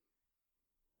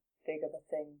big of a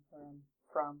thing where I'm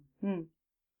from.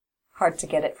 Hard to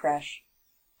get it fresh.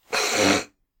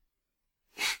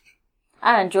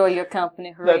 I enjoy your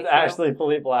company, Horatio. That's actually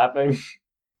Philippe laughing.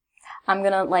 I'm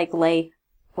gonna, like, lay...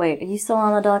 Wait, are you still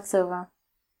on the dock, Sova?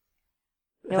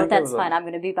 You know what, that's fine. I'm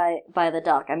gonna be by the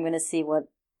dock. I'm gonna see what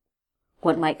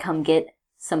might come get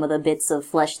some of the bits of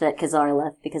flesh that Kazar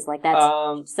left, because, like,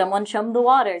 that's... someone chummed the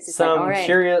waters. It's Some like, alright.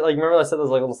 curious... Like, remember I said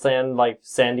those, like, little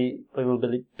sandy... Like,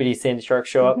 little bitty sandy sharks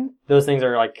show up? Those things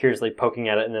are, like, curiously poking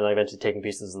at it and then like, eventually taking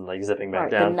pieces and, like, zipping back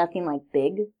Alright, but down. nothing, like,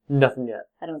 big? Nothing yet.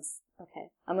 Okay.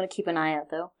 I'm gonna keep an eye out,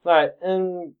 though. Alright,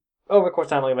 and over the course of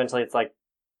time, like, eventually it's, like,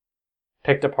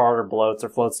 picked apart or bloats or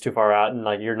floats too far out, and,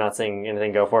 like, you're not seeing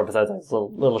anything go for it besides, like,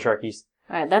 little sharkies.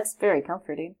 Alright, that's very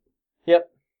comforting.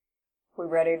 Yep. We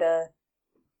ready to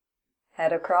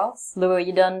head across? Lou, are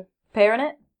you done preparing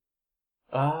it?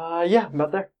 Yeah,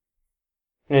 about there.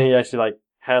 And he actually, like,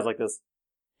 has, like, this...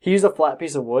 He used a flat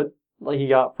piece of wood, like, he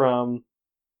got from...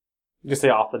 Just say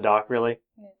off the dock, really.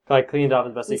 Yeah. Like, cleaned off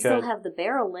as best We he still could. have the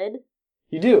barrel lid.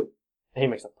 You do. And he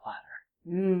makes a platter.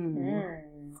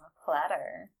 A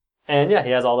platter. And yeah, he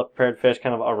has all the prepared fish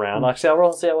kind of around. Actually, I'll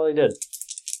roll and see how well he did.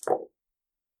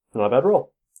 Not a bad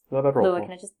roll. Not a bad roll. Lou,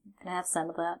 can I have some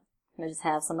of that? Can I just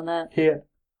have some of that? He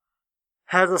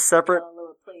has a separate... Oh,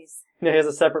 Lou, please. Yeah, he has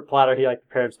a separate platter he, like,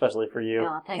 prepared especially for you.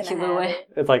 Oh, thank Can you, I have Louie. it?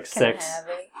 It's like Can I 6. have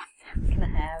it? Can I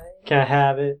have it? Can I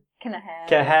have it? Can I have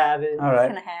Can I it? have it? Alright.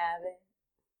 Can I have it?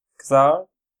 Kazar,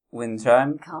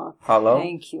 Windchime, God, Hollow.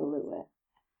 thank you, Louie.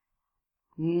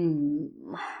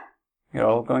 You're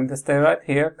all going to stay right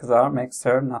here. Kazar makes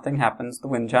sure nothing happens to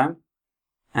Windchime.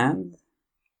 And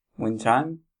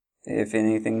Windchime, if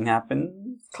anything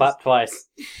happens... Clap twice.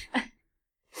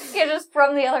 You're just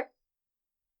from the other...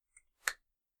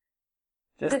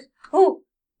 Just Ooh!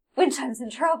 Windchime's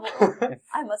in trouble.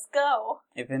 I must go.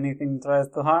 if anything tries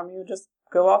to harm you, just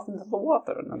go off into the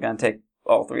water. And I'm going to take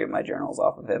all 3 of my journals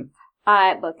off of him.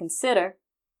 Alright, but consider,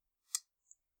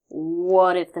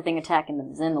 what if the thing attacking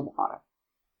them is in the water?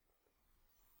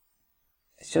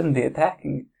 It shouldn't be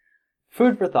attacking.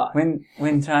 Food for thought.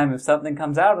 Windchime, if something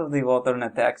comes out of the water and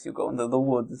attacks you, go into the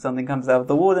wood. If something comes out of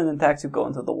the wood and attacks you, go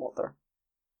into the water.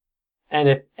 And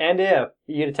if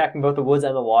you get attacked in both the woods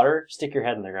and the water, stick your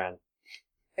head in the ground.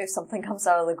 If something comes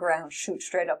out of the ground, shoot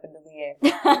straight up into the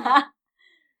air.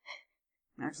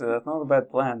 Actually, that's not a bad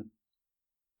plan.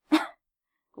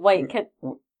 Wait, can...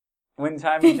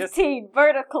 Windchime, you just... 15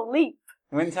 vertical leap!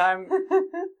 Windchime,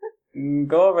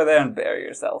 go over there and bury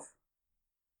yourself.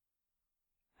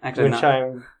 Actually, no.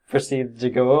 Windchime proceeds to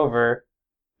go over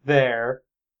there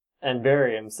and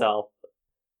bury himself.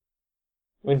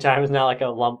 Windchime is now like a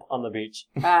lump on the beach.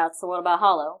 Alright, so what about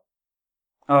Hollow?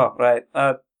 Oh, right.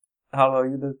 Hollow,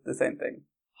 you did the same thing.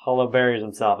 Hollow buries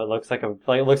himself. It looks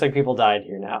like people died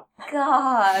here now.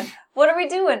 God, what are we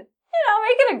doing?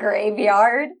 Making a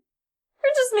graveyard.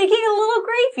 We're just making a little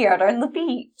graveyard on the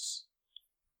beach.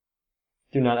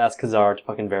 Do not ask Kazar to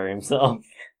fucking bury himself.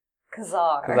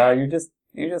 Kazar.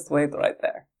 You just wait right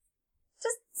there.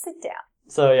 Just sit down.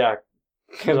 So yeah,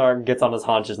 Kazar gets on his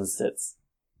haunches and sits.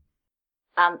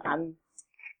 I'm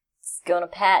just gonna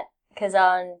pat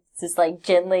Kazan, just like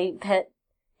gently pet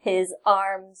his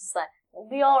arms, just like, we'll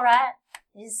be alright.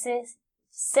 You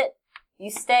sit,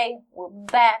 you stay, we'll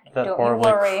be back, That don't you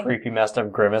horribly worry. creepy messed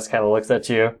up grimace kind of looks at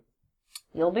you.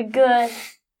 You'll be good.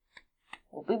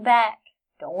 We'll be back.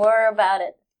 Don't worry about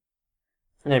it.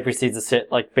 And he proceeds to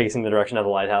sit like facing the direction of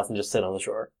the lighthouse and just sit on the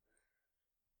shore.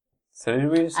 So did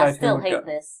we decide I still who would hate go?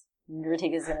 this.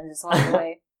 Ratika's gonna just walk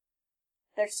away.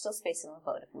 There's still space in the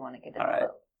boat if you want to get in Alright. the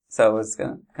boat. So it's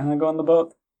can I go on the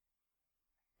boat?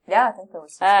 Yeah, I think there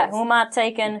was some space. Who am I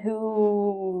taking?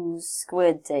 Who's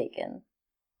Squid taking?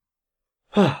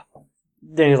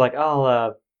 Danny's like,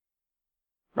 I'll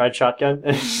ride shotgun.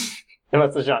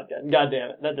 What's a shotgun? God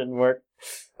damn it, that didn't work.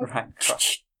 Right.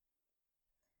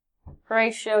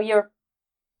 Horatio, you're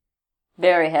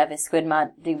very heavy. Squid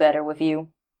might do better with you.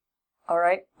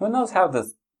 Alright. Who knows how to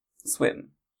swim?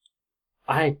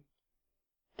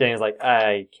 Danny's like,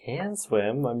 I can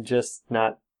swim, I'm just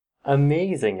not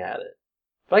amazing at it.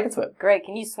 But I can swim. Great,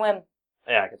 can you swim?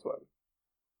 Yeah, I can swim.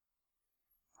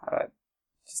 Alright.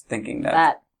 Just thinking that.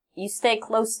 That. You stay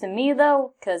close to me,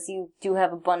 though, because you do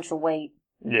have a bunch of weight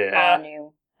Yeah. on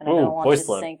you. And I Ooh, don't want voice you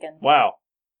slip. sinking. Wow.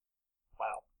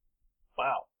 Wow.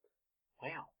 Wow.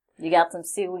 Wow. You got some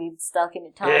seaweed stuck in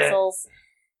your tonsils.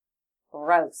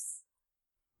 Gross.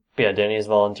 But yeah, Danny has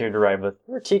volunteered to ride with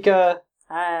Ratika.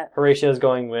 Horatio's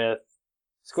going with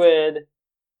Squid,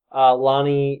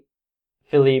 Lonnie,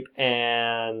 Philippe,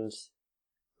 and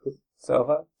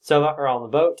Sova? Sova are on the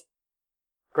boat.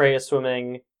 Gray is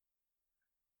swimming.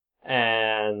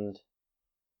 And...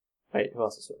 Wait, who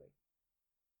else is swimming?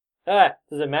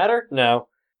 Does it matter? No.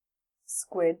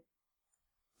 Squid.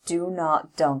 Do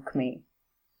not dunk me.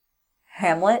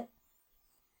 Hamlet,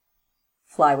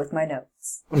 fly with my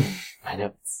notes. My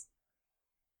notes.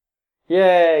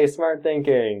 Yay, smart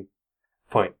thinking.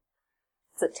 Point.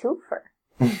 It's a twofer.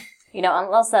 You know,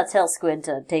 unless I tell Squid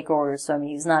to take orders from you,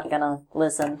 he's not gonna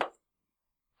listen.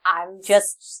 I'm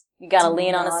Just, you gotta do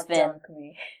lean on his not fin. dunk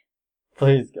me.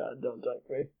 Please, God, don't dunk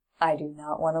me. I do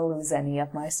not want to lose any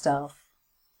of my stuff.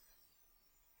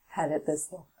 Had it this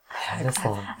long. This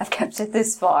long. I've kept it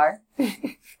this far.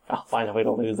 I'll find a way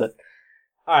to lose it.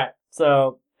 Alright,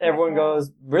 so everyone goes,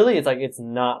 really, it's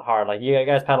not hard. Like, you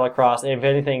guys paddle across, and if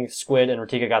anything, Squid and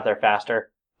Ratika got there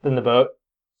faster than the boat.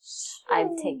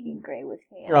 I'm taking Gray with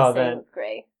me. Oh, I'll then- stay with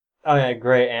Gray. Oh yeah,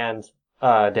 Gray and,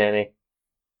 Danny.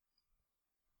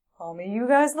 I'll meet you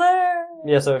guys there.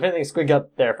 Yeah, so if anything, Squid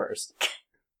got there first.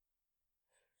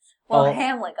 Well, Oh.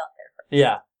 Hamlet got there first.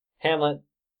 Yeah. Hamlet,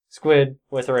 Squid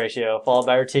with Horatio, followed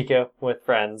by Ratika with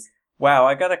friends. Wow,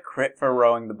 I got a crit for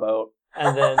rowing the boat.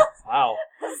 And then, wow.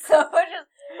 So just...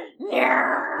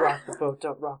 Rock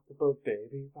the boat,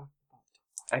 baby. Rock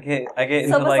I get into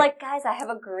Someone's like, guys, I have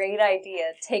a great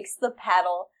idea. Takes the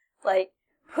paddle, like,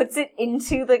 puts it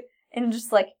into the... And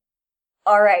just like,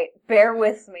 alright, bear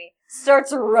with me.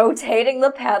 Starts rotating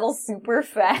the paddle super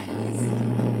fast.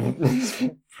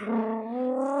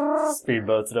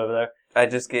 Speedboats it over there. I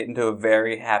just get into a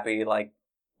very happy, like,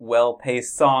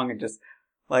 well-paced song and just,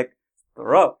 like, the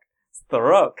rook, it's the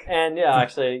rook. And yeah,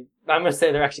 actually, I'm gonna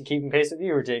say they're actually keeping pace with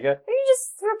you, Ratika. Are you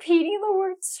just repeating the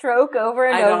word stroke over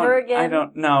and over again? I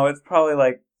don't know. It's probably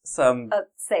like some, A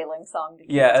sailing song. To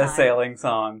keep yeah, a time. sailing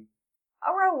song.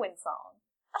 A rowing song.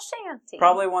 A shanty.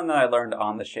 Probably one that I learned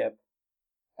on the ship.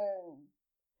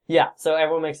 Yeah, so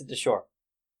everyone makes it to shore.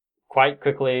 Quite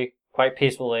quickly, quite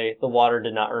peacefully. The water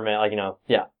did not remain,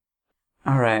 yeah.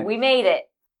 Alright. We made it.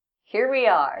 Here we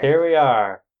are. Here we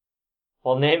are.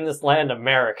 We'll name this land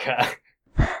America.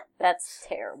 That's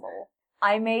terrible.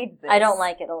 I made this. I don't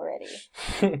like it already.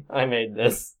 I made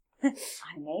this.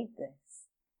 I made this.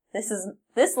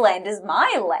 This land is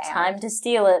my land. Time to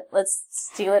steal it. Let's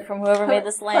steal it from whoever made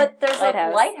this land. But there's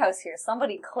lighthouse. a lighthouse here.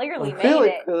 Somebody clearly made Clearly,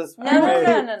 it. 'cause No.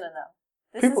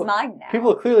 This People- is mine now.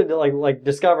 People clearly like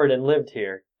discovered and lived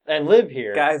here. And live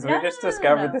here. Guys, we No, just no, no,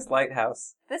 discovered no. this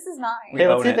lighthouse. This is mine. We Hey,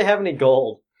 let's own see if it. they have any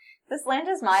gold. This land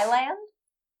is my land.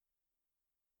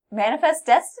 Manifest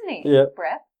destiny. Yep.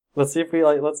 Brett. Let's see if we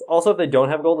let's also if they don't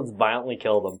have gold, let's violently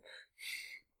kill them.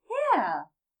 Yeah.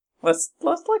 Let's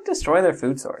destroy their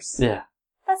food source. Yeah.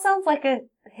 That sounds like a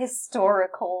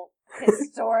historically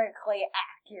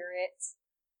accurate.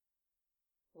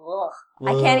 Ugh.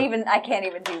 I can't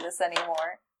even do this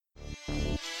anymore.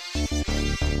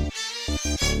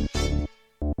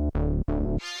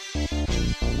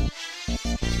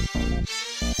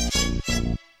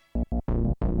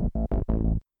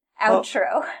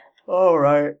 Outro.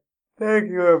 Alright. Thank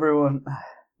you, everyone.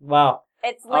 Wow.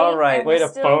 It's late. All right. and Way we're to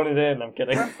still- phone it in. I'm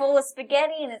kidding. We're full of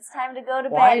spaghetti and it's time to go to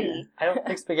Why? Betty. I don't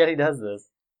think spaghetti does this.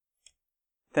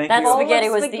 Thank That's you. Full spaghetti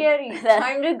of was the- spaghetti. that-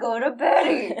 Time to go to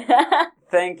Betty.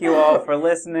 Thank you all for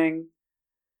listening.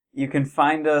 You can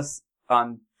find us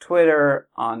on Twitter,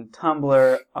 on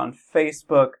Tumblr, on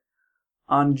Facebook,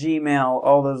 on Gmail,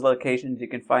 all those locations. You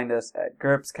can find us at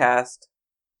GURPScast.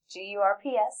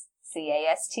 GURPSCAST.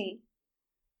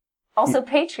 Also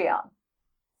Patreon.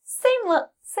 Same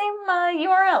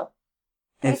URL.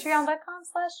 If-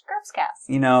 Patreon.com/GURPScast.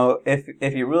 You know,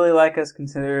 if you really like us,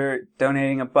 consider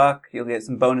donating $1. You'll get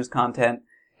some bonus content.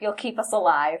 You'll keep us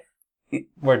alive.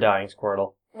 We're dying,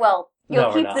 Squirtle. Well, you'll No,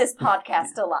 we're keep not. this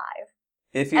podcast alive.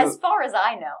 If you, As far as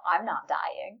I know, I'm not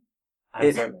dying. I'm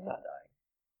If- certainly not dying.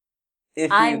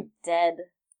 if you, I'm dead.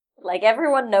 Like,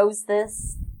 everyone knows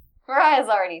this. Mariah's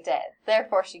already dead,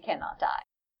 therefore she cannot die.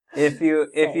 if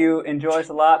you enjoy us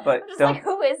a lot, but I'm just don't, like,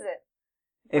 who is it?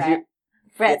 if Brett. you,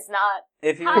 Brett's not.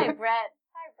 if you, Hi, Brett.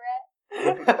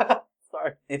 Hi, Brett.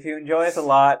 Sorry. if you enjoy us a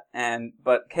lot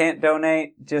but can't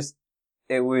donate,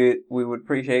 we would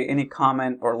appreciate any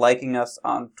comment or liking us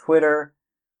on Twitter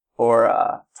or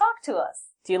Talk to us.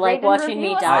 Do you like Rate and watching review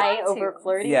me us die on over iTunes.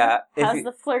 flirting? yeah. If How's you,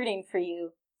 the flirting for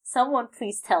you? Someone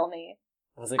please tell me.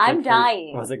 Was it I'm good for-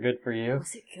 dying. Was it good for you?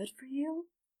 Was it good for you?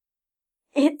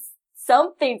 It's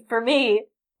something for me.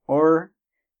 or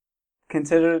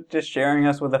consider just sharing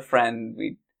us with a friend.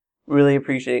 We really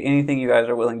appreciate anything you guys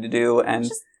are willing to do, and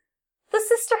Just the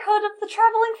sisterhood of the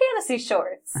traveling fantasy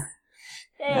shorts.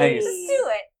 Hey. Nice. Let's do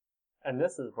it. And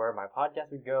this is where my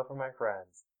podcast would go for my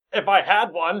friends. If I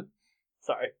had one!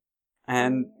 Sorry.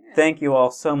 and thank you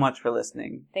all so much for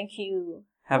listening. Thank you.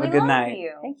 Have We a good love night.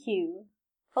 You. Thank you.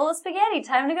 Full of spaghetti.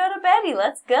 Time to go to Betty.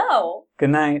 Let's go. Good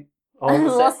night. All in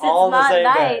the Unless same, all in the it's same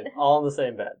not bed. night. All in the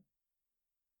same bed.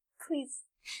 Please.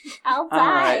 I'll die.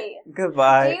 Alright,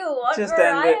 goodbye. Do you want Just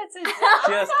end Mariah it. to die?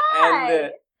 Just end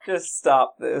it. Just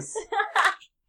stop this.